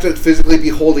 you have to physically be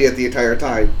holding it the entire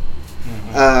time.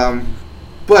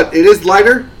 But it is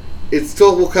lighter. It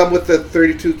still will come with the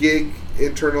 32 gig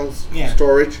internal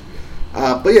storage.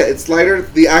 But yeah, it's lighter.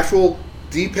 The actual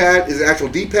D-pad is an actual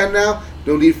D-pad now.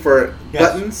 No need for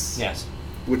buttons. Yes.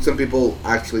 Which some people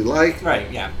actually like.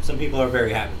 Right, yeah. Some people are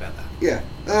very happy about that. Yeah.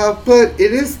 But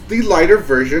it is the lighter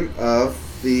version of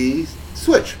the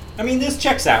Switch. I mean, this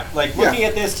checks out. Like, looking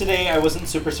at this today, I wasn't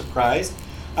super surprised.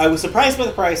 I was surprised by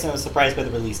the price, and I was surprised by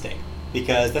the release date.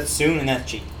 Because that's soon and that's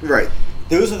cheap. Right.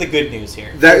 Those are the good news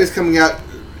here. That is coming out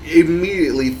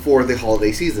immediately for the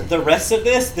holiday season. The rest of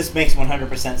this makes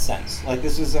 100% sense. Like,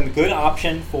 this is a good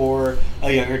option for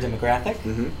a younger demographic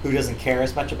who doesn't care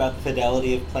as much about the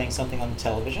fidelity of playing something on the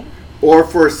television. Or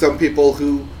for some people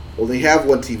who only have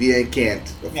one TV and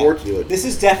can't afford to do it. This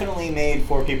is definitely made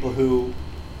for people who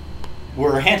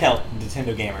were handheld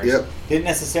Nintendo gamers. Yep. Didn't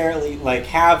necessarily like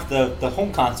have the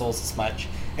home consoles as much,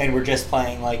 and were just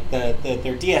playing like their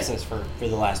DSs for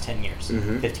the last 10 years,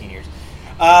 15 years.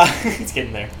 It's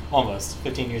getting there, almost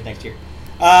 15 years next year.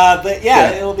 But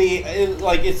yeah, it'll be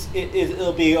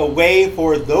it'll be a way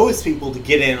for those people to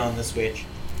get in on the Switch,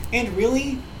 and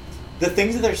really, the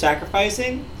things that they're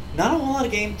sacrificing, not a whole lot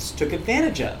of games took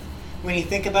advantage of. When you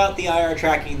think about the IR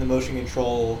tracking, the motion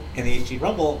control, and the HD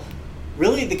Rumble,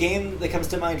 really the game that comes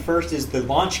to mind first is the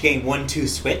launch game 1-2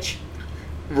 Switch.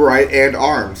 Right, and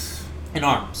ARMS.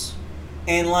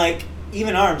 And like,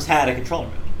 even ARMS had a controller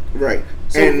mode. Right.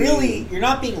 So really, you're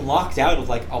not being locked out of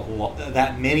like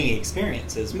that many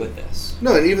experiences with this.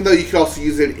 No, and even though you could also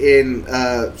use it in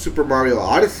Super Mario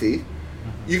Odyssey,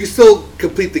 you can still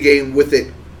complete the game with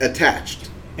it attached.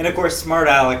 And of course, smart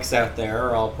Alex out there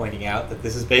are all pointing out that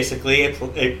this is basically a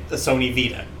Sony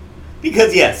Vita.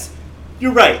 Because yes,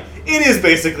 you're right, it is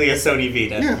basically a Sony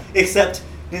Vita. Yeah. Except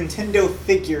Nintendo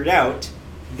figured out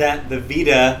that the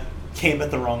Vita came at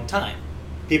the wrong time.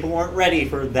 People weren't ready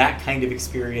for that kind of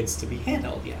experience to be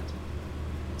handheld yet.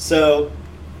 So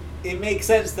it makes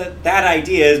sense that that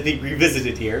idea is being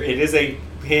revisited here. It is a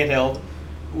handheld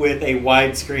with a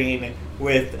widescreen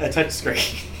with a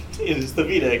touchscreen. It is the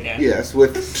Vita again. Yes,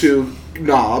 with two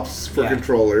knobs for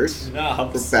controllers. Two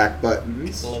knobs. For back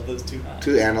buttons. I love those two knobs.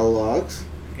 Two analogs.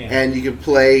 Yeah. And you can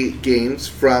play games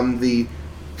from the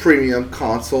premium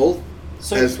console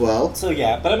as well. So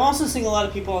yeah, but I'm also seeing a lot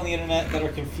of people on the internet that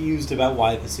are confused about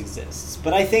why this exists.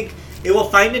 But I think it will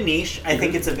find a niche. I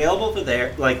think it's available for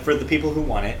the people who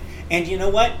want it. And you know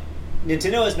what?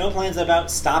 Nintendo has no plans about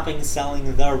stopping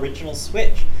selling the original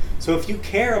Switch. So if you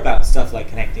care about stuff like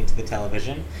connecting to the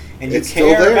television, and you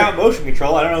care about motion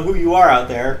control, I don't know who you are out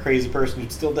there, crazy person who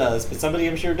still does, but somebody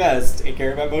I'm sure does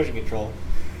care about motion control,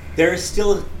 there is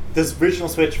still this original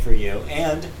Switch for you.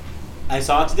 And I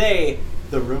saw today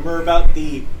the rumor about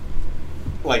the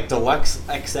deluxe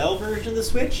XL version of the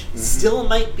Switch still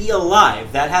might be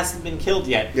alive. That hasn't been killed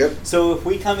yet. Yep. So if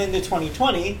we come into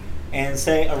 2020 and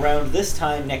say around this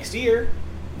time next year,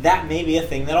 that may be a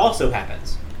thing that also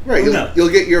happens. Right,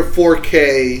 you'll get your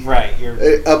 4K. Right,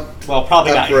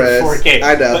 probably not your 4K.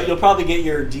 I know, but you'll probably get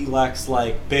your deluxe,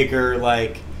 bigger,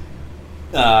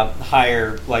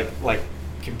 higher,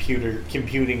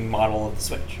 computing model of the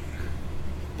Switch.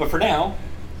 But for now,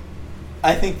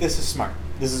 I think this is smart.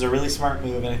 This is a really smart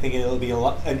move, and I think it'll be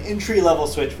an entry-level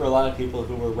Switch for a lot of people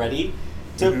who were ready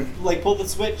to pull the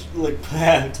Switch, pull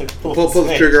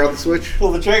the trigger on the Switch.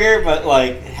 Pull the trigger, but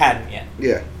hadn't yet.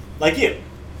 Yeah, like you.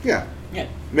 Yeah. Yeah.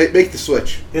 Make the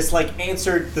Switch. This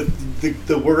answered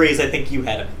the worries I think you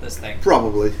had about this thing.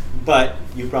 Probably. But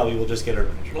you probably will just get a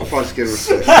original. I'll probably just get a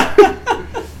Switch.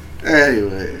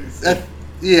 Anyways,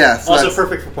 also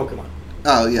perfect for Pokemon.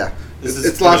 Oh yeah,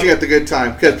 it's launching at the good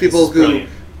time because people who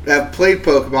have played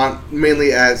Pokemon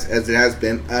mainly as it has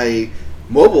been a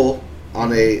mobile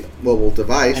on a mobile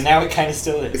device, and now it kind of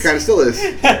still is. It kind of still is.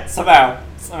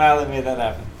 Somehow they made that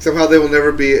happen. Somehow they will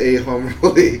never be a home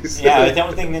release. Yeah, I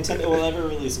don't think Nintendo will ever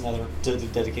release another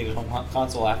dedicated home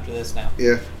console after this now.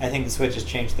 Yeah. I think the Switch has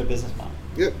changed their business model.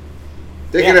 Yep.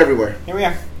 They get everywhere. Here we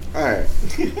are. All right.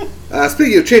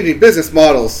 Speaking of changing business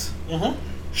models,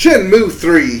 Shenmue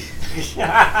 3.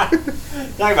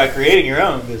 Talk about creating your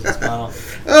own business model.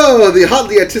 Oh, the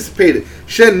hotly anticipated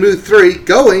Shenmue 3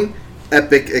 going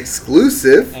Epic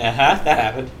exclusive that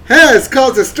happened. Has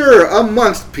caused a stir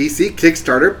amongst PC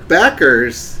Kickstarter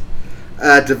backers.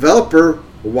 Developer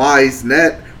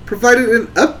WiseNet provided an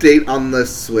update on the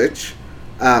Switch.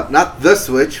 Not the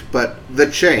Switch, but the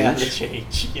change. Yeah, the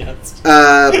change, yes.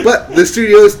 But the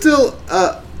studio is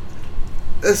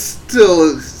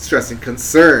still stressing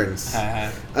concerns.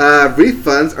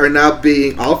 Refunds are now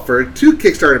being offered to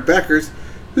Kickstarter backers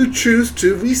who choose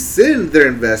to rescind their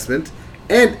investment,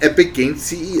 and Epic Games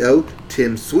CEO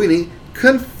Tim Sweeney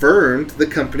confirmed the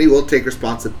company will take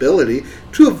responsibility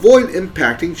to avoid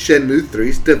impacting Shenmue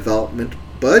 3's development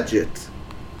budget.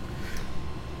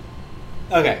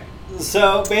 Okay,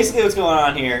 so basically what's going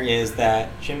on here is that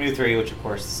Shenmue 3, which of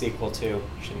course is the sequel to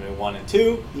Shenmue 1 and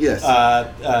 2, yes,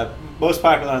 most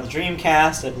popular on the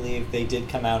Dreamcast. I believe they did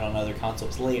come out on other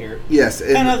consoles later. Yes,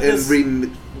 and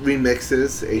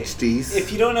remixes, HDs.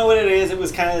 If you don't know what it is, it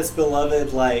was kind of this beloved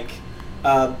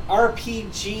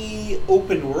RPG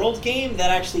open world game that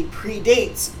actually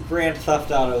predates Grand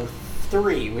Theft Auto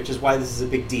 3, which is why this is a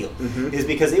big deal. Mm-hmm. Is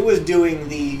because it was doing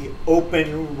the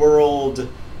open world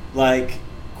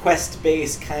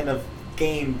quest-based kind of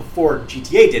game before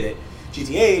GTA did it.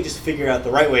 GTA just figured out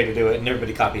the right way to do it, and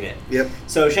everybody copied it. Yep.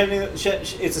 So Shenmue,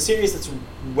 it's a series that's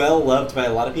well loved by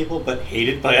a lot of people, but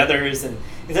hated by others, and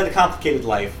it's had a complicated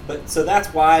life. But so that's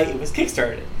why it was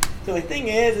kickstarted. The only thing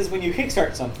is when you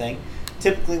kickstart something,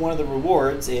 typically one of the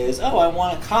rewards is, I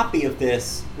want a copy of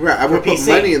this. Right, I want to put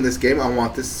money in this game. I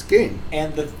want this game.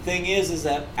 And the thing is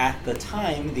that at the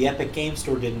time, the Epic Game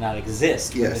Store did not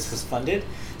exist when this was funded.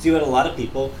 So you had a lot of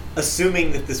people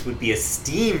assuming that this would be a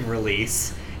Steam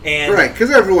release. And right,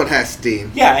 because everyone has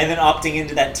Steam. Yeah, and then opting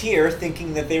into that tier,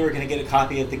 thinking that they were going to get a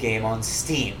copy of the game on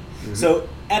Steam. Mm-hmm. So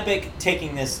Epic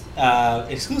taking this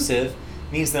exclusive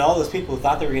means that all those people who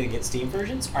thought they were going to get Steam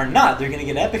versions are not. They're going to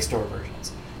get Epic Store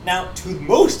versions. Now, to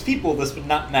most people, this would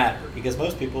not matter, because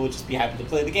most people would just be happy to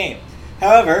play the game.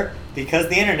 However, because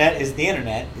the internet is the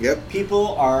internet,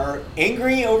 people are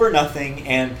angry over nothing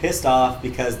and pissed off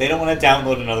because they don't want to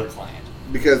download another client.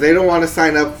 Because they don't want to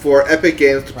sign up for Epic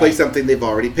Games to play something they've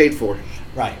already paid for.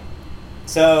 Right.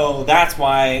 So that's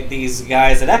why these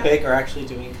guys at Epic are actually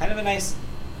doing kind of a nice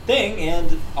thing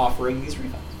and offering these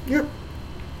refunds.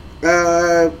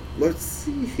 Yep. Let's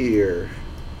see here.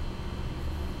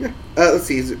 Yeah. Let's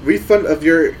see. Is it refund of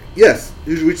your... Yes.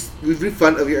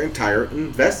 Refund of your entire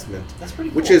investment. That's pretty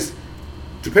cool. Which is,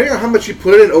 depending on how much you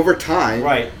put in over time...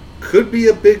 Right. Could be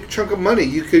a big chunk of money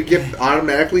you could get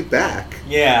automatically back.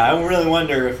 Yeah, I really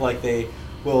wonder if they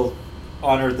will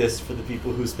honor this for the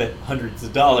people who spent hundreds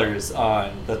of dollars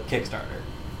on the Kickstarter.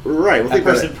 Right. Well, that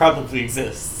person probably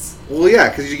exists. Well, yeah,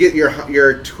 because you get your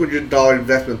 $200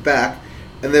 investment back,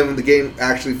 and then when the game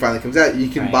actually finally comes out, you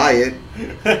can buy it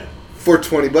for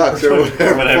 $20 or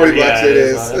whatever $40 it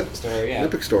is. On Epic Store, yeah.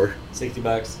 Epic Store.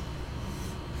 $60.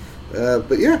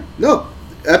 But yeah, no,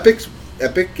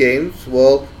 Epic Games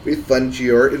will refund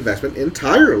your investment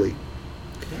entirely.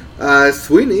 Tim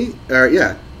Sweeney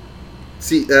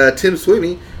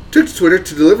took to Twitter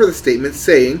to deliver the statement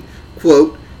saying,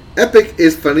 quote, Epic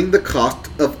is funding the cost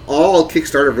of all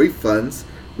Kickstarter refunds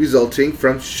resulting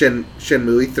from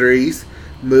Shenmue 3's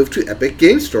move to Epic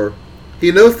Game Store.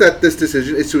 He notes that this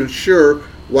decision is to ensure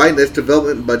YNet's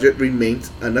development budget remains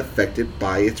unaffected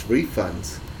by its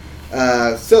refunds.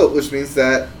 Which means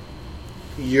that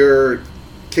your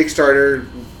Kickstarter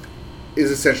is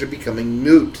essentially becoming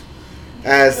moot,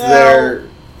 as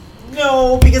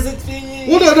No, because it's...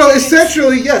 Well, no,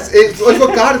 essentially, yes. It's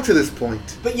what got it to this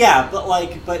point. But yeah,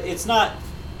 but it's not...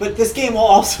 But this game will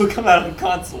also come out on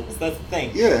consoles, that's the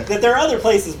thing. Yeah. That there are other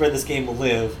places where this game will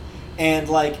live, and,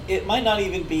 it might not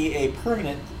even be a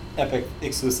permanent Epic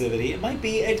exclusivity. It might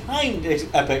be a timed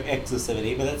Epic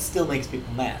exclusivity, but that still makes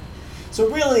people mad. So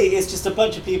really, it's just a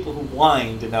bunch of people who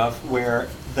whined enough where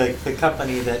the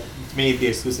company that made the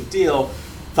exclusive deal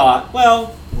thought,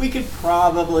 well, we could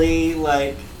probably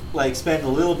spend a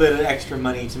little bit of extra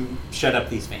money to shut up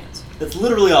these fans. That's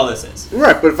literally all this is.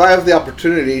 Right, but if I have the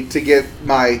opportunity to get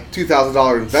my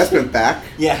 $2,000 investment back,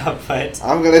 yeah, but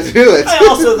I'm gonna do it.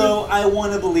 I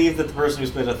want to believe that the person who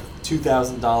spent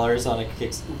 $2,000 on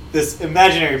this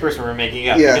imaginary person we're making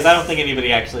up, because I don't think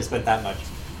anybody actually spent that much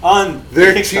on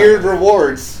their tiered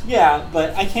rewards. Yeah,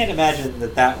 but I can't imagine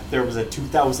that there was a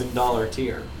 $2,000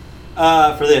 tier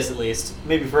for this, at least.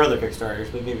 Maybe for other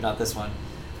Kickstarters, but maybe not this one.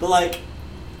 But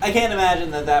I can't imagine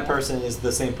that person is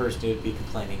the same person who would be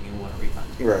complaining and want a refund.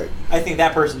 Right. I think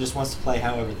that person just wants to play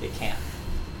however they can.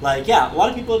 A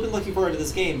lot of people have been looking forward to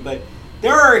this game, but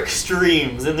there are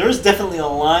extremes, and there's definitely a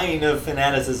line of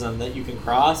fanaticism that you can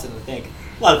cross, and I think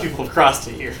a lot of people have crossed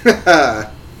it here.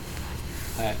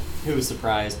 Who was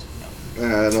surprised?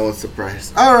 No. No one's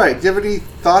surprised. All right, do you have any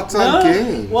thoughts on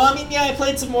games? Well, I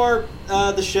played some more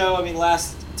the show.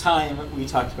 Last time we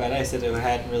talked about it, I said I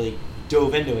hadn't really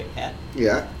dove into it yet.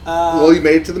 Yeah. Well, you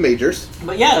made it to the majors.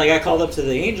 But yeah, I got called up to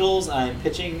the Angels. I'm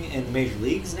pitching in the major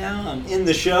leagues now. I'm in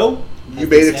the show. You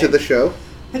made it to the show?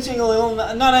 Pitching a little,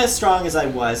 not as strong as I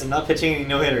was. I'm not pitching any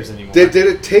no-hitters anymore. Did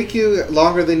it take you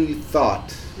longer than you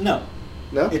thought? No.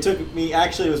 No? It took me,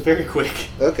 actually, it was very quick.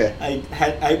 Okay.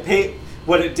 I paid,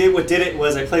 what did it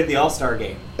was I played the All-Star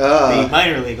game, the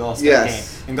minor league All-Star game,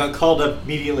 and got called up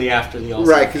immediately after the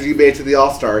All-Star. Right, because you made it to the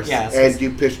All-Stars. Yes, and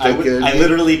you pitched a good. I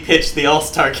literally pitched the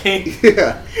All-Star game.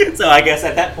 Yeah. So I guess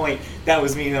at that point, that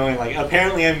was me knowing, like,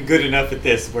 apparently I'm good enough at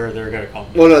this where they're going to call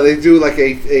me. Well, no, they do like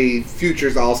a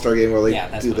Futures All-Star game where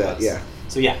they do that. Yeah.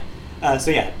 So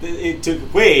it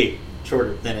took way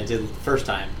shorter than it did the first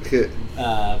time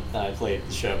that I played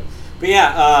the show. But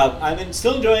yeah, I'm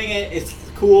still enjoying it. It's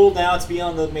cool now to be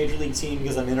on the Major League team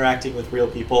because I'm interacting with real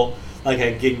people. Like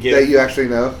I can give that you actually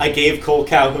know. I gave Cole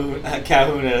Calhoun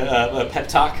a pep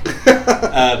talk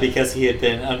because he had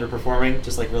been underperforming,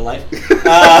 just like real life. No,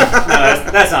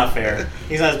 that's not fair.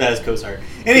 He's not as bad as Cozart.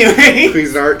 Anyway,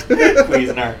 Cuisinart.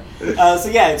 So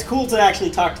yeah, it's cool to actually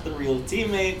talk to the real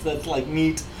teammates. That's like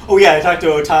neat. Oh yeah, I talked to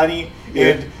Otani,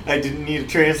 and I didn't need a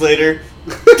translator.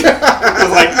 I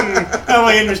was like, how am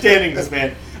I understanding this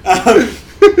man?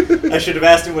 I should have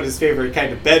asked him what his favorite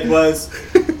kind of bed was.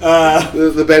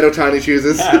 The bed Otani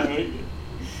chooses.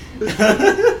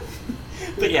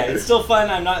 But yeah, it's still fun.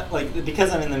 I'm not like because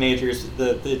I'm in the majors.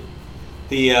 The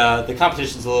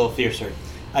competition's a little fiercer.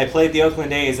 I played the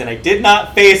Oakland A's and I did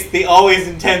not face the always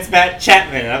intense Matt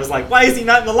Chapman. And I was like, why is he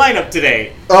not in the lineup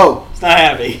today? Oh, he's not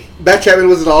happy. Matt Chapman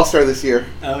was an All-Star this year.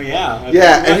 Oh yeah.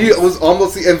 Yeah, and he was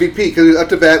almost the MVP because he was up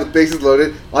to bat with bases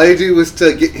loaded. All he do was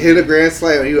to hit a grand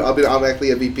slam and he would be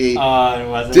automatically MVP. It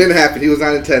wasn't. Didn't happen. He was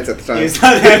not intense at the time. He was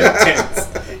not that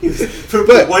intense. For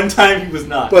one time he was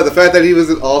not. But the fact that he was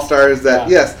an All-Star is that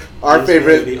yes, our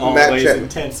favorite really Matt Chapman.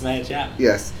 Intense Matt Chapman.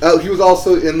 Yes. Oh, he was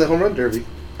also in the home run derby.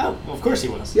 Oh, well, of course he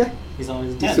was. Yeah. He's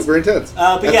always intense. He's super intense.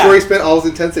 That's where he spent all his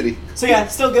intensity. So yeah,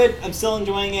 it's still good. I'm still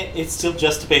enjoying it. It's still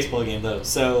just a baseball game though.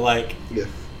 So like, yeah.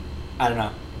 I don't know.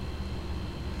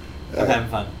 I'm having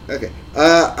fun. Okay.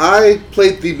 I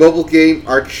played the mobile game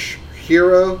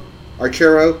Archero,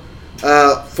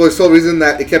 for the sole reason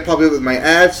that it kept popping up with my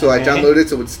ads, so I downloaded it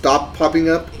so it would stop popping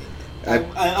up. I'm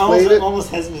almost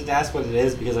hesitant to ask what it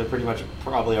is because I pretty much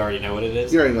probably already know what it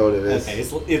is. You already know what it is. Okay,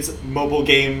 it's mobile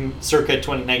game circa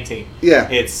 2019. Yeah.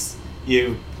 It's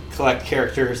you collect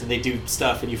characters and they do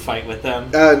stuff and you fight with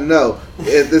them. No,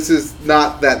 this is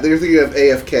not that. You're thinking of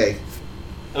AFK.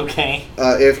 Okay.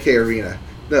 AFK Arena.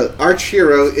 No, Arch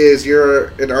Hero is you're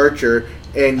an archer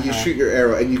and you shoot your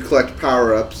arrow and you collect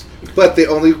power-ups, but they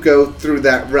only go through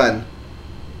that run.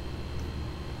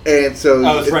 And so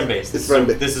it's run-based. This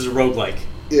is a roguelike.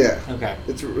 Yeah. Okay.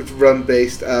 It's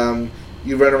run-based.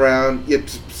 You run around. You have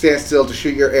to stand still to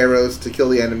shoot your arrows to kill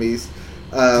the enemies.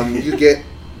 You get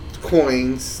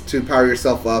coins to power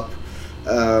yourself up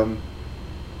to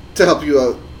help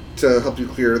you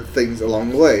clear things along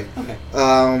the way. Okay.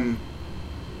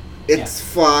 It's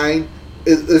fine.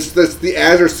 The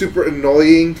ads are super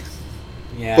annoying.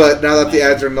 Yeah. But now that the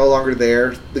ads are no longer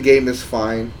there, the game is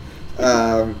fine.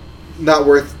 Not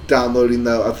worth downloading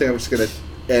though. I think I'm just gonna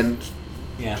end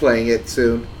playing it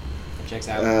soon. It checks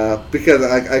out. Because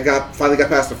I finally got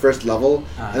past the first level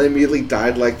and then immediately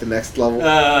died like the next level.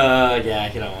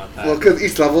 Yeah, you don't want that. Well, because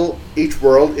each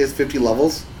world is 50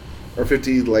 levels or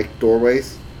 50 like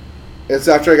doorways, and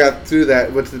so after I got through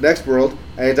that, went to the next world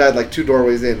and I died like 2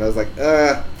 doorways in. I was like,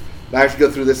 now I have to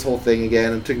go through this whole thing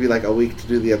again. It took me like a week to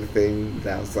do the other thing.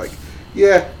 Now it's like,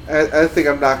 I think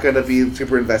I'm not gonna be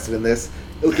super invested in this.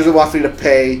 Because it wants me to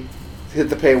hit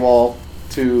the paywall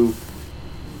to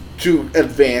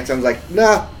advance. I was like,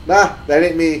 nah, that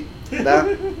ain't me. Nah,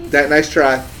 that nice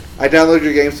try. I downloaded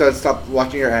your game so I'd stop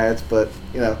watching your ads, but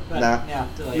nah.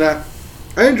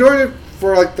 I enjoyed it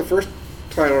for like the first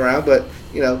time around, but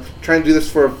trying to do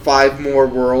this for 5 more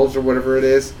worlds or whatever it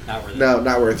is. Not worth it. No,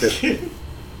 not worth it.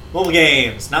 Mobile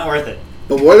games, not worth it.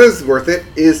 But what is worth it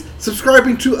is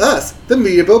subscribing to us, the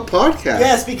Media Boat Podcast.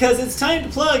 Yes, because it's time to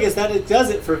plug, is that it does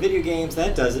it for video games,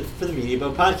 that does it for the Media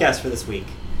Boat Podcast for this week.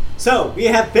 So, we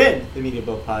have been the Media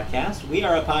Boat Podcast. We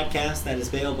are a podcast that is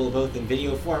available both in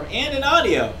video form and in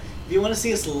audio. If you want to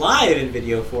see us live in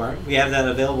video form, we have that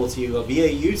available to you via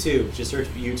YouTube. Just search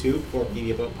YouTube for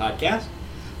Media Boat Podcast.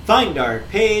 Find our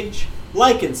page,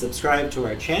 like and subscribe to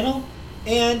our channel,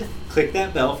 and click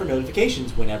that bell for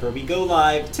notifications whenever we go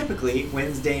live, typically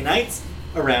Wednesday nights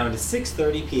around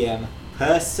 6:30 p.m.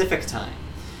 Pacific time.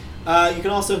 You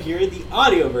can also hear the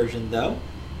audio version, though.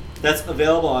 That's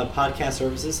available on podcast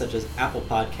services such as Apple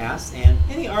Podcasts and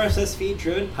any RSS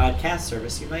feed-driven podcast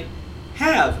service you might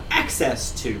have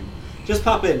access to. Just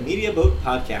pop in Media Boat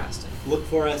Podcast. Look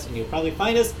for us, and you'll probably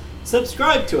find us.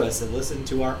 Subscribe to us and listen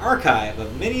to our archive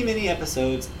of many, many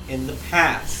episodes in the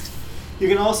past. You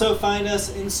can also find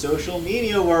us in social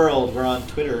media world. We're on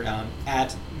Twitter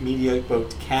at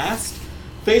MediaBoatCast.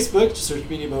 Facebook, just search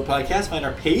Media Boat Podcast. Find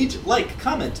our page. Like,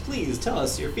 comment. Please tell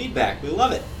us your feedback. We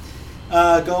love it.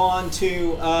 Go on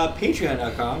to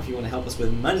patreon.com if you want to help us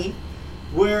with money.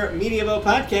 We're Media Boat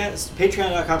Podcast.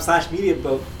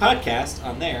 Patreon.com/MediaBoat Podcast.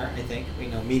 On there, I think. We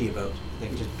know Media Boat. I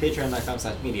think just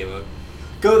patreon.com/MediaBoat.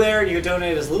 Go there and you can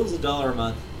donate as little as $1 a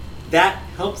month. That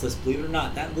helps us, believe it or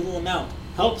not. That little amount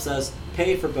helps us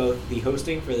pay for both the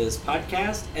hosting for this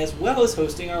podcast as well as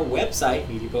hosting our website,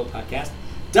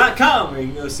 MediaBoatPodcast.com, where you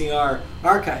can go see our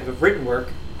archive of written work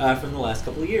from the last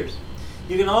couple of years.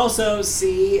 You can also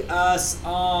see us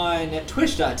on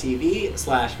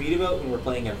twitch.tv/MediaBoat when we're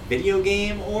playing a video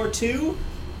game or two.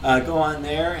 Go on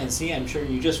there and see. I'm sure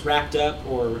you just wrapped up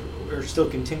or are still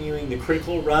continuing the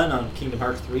critical run on Kingdom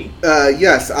Hearts 3.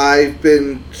 Yes, I've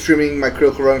been streaming my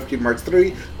critical run of Kingdom Hearts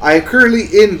 3. I am currently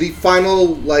in the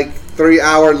final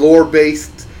 3-hour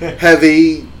lore-based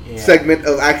heavy segment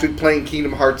of actually playing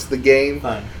Kingdom Hearts the game.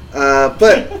 Fun.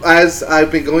 But as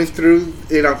I've been going through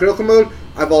it on critical mode,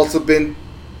 I've also been,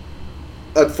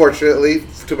 unfortunately,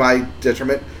 to my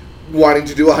detriment, wanting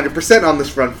to do 100% on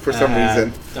this run for some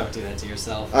reason. Don't do that to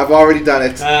yourself. I've already done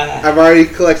it. I've already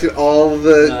collected all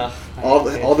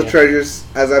the treasures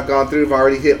as I've gone through. I've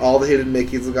already hit all the hidden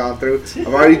Mickeys I've gone through.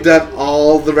 I've already done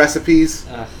all the recipes.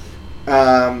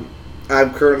 I'm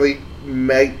currently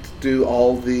made to do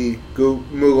all the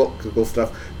Google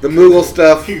stuff. The Moogle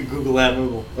stuff. You can Google that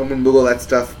Moogle. I'm going to Google that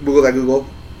stuff. Google that Google.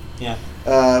 Yeah.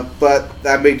 But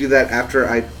I may do that after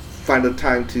I find the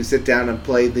time to sit down and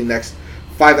play the next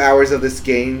 5 hours of this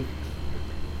game,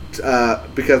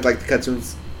 because the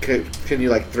cutscenes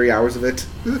continue 3 hours of it.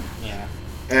 Yeah.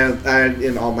 And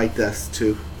in all my deaths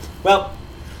too. Well,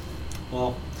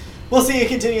 we'll see you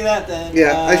continue that then.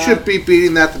 Yeah, I should be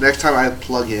beating that the next time I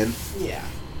plug in. Yeah.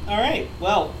 All right.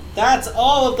 Well, that's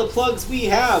all of the plugs we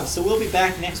have. So we'll be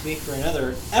back next week for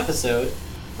another episode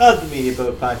of the Media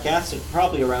Boat Podcast,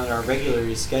 probably around our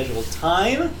regularly scheduled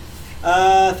time.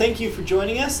 Thank you for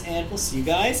joining us, and we'll see you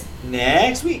guys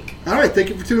next week. All right, thank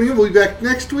you for tuning in. We'll be back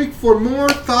next week for more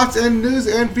thoughts and news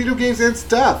and video games and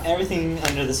stuff. Everything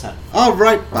under the sun. All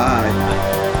right,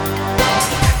 bye.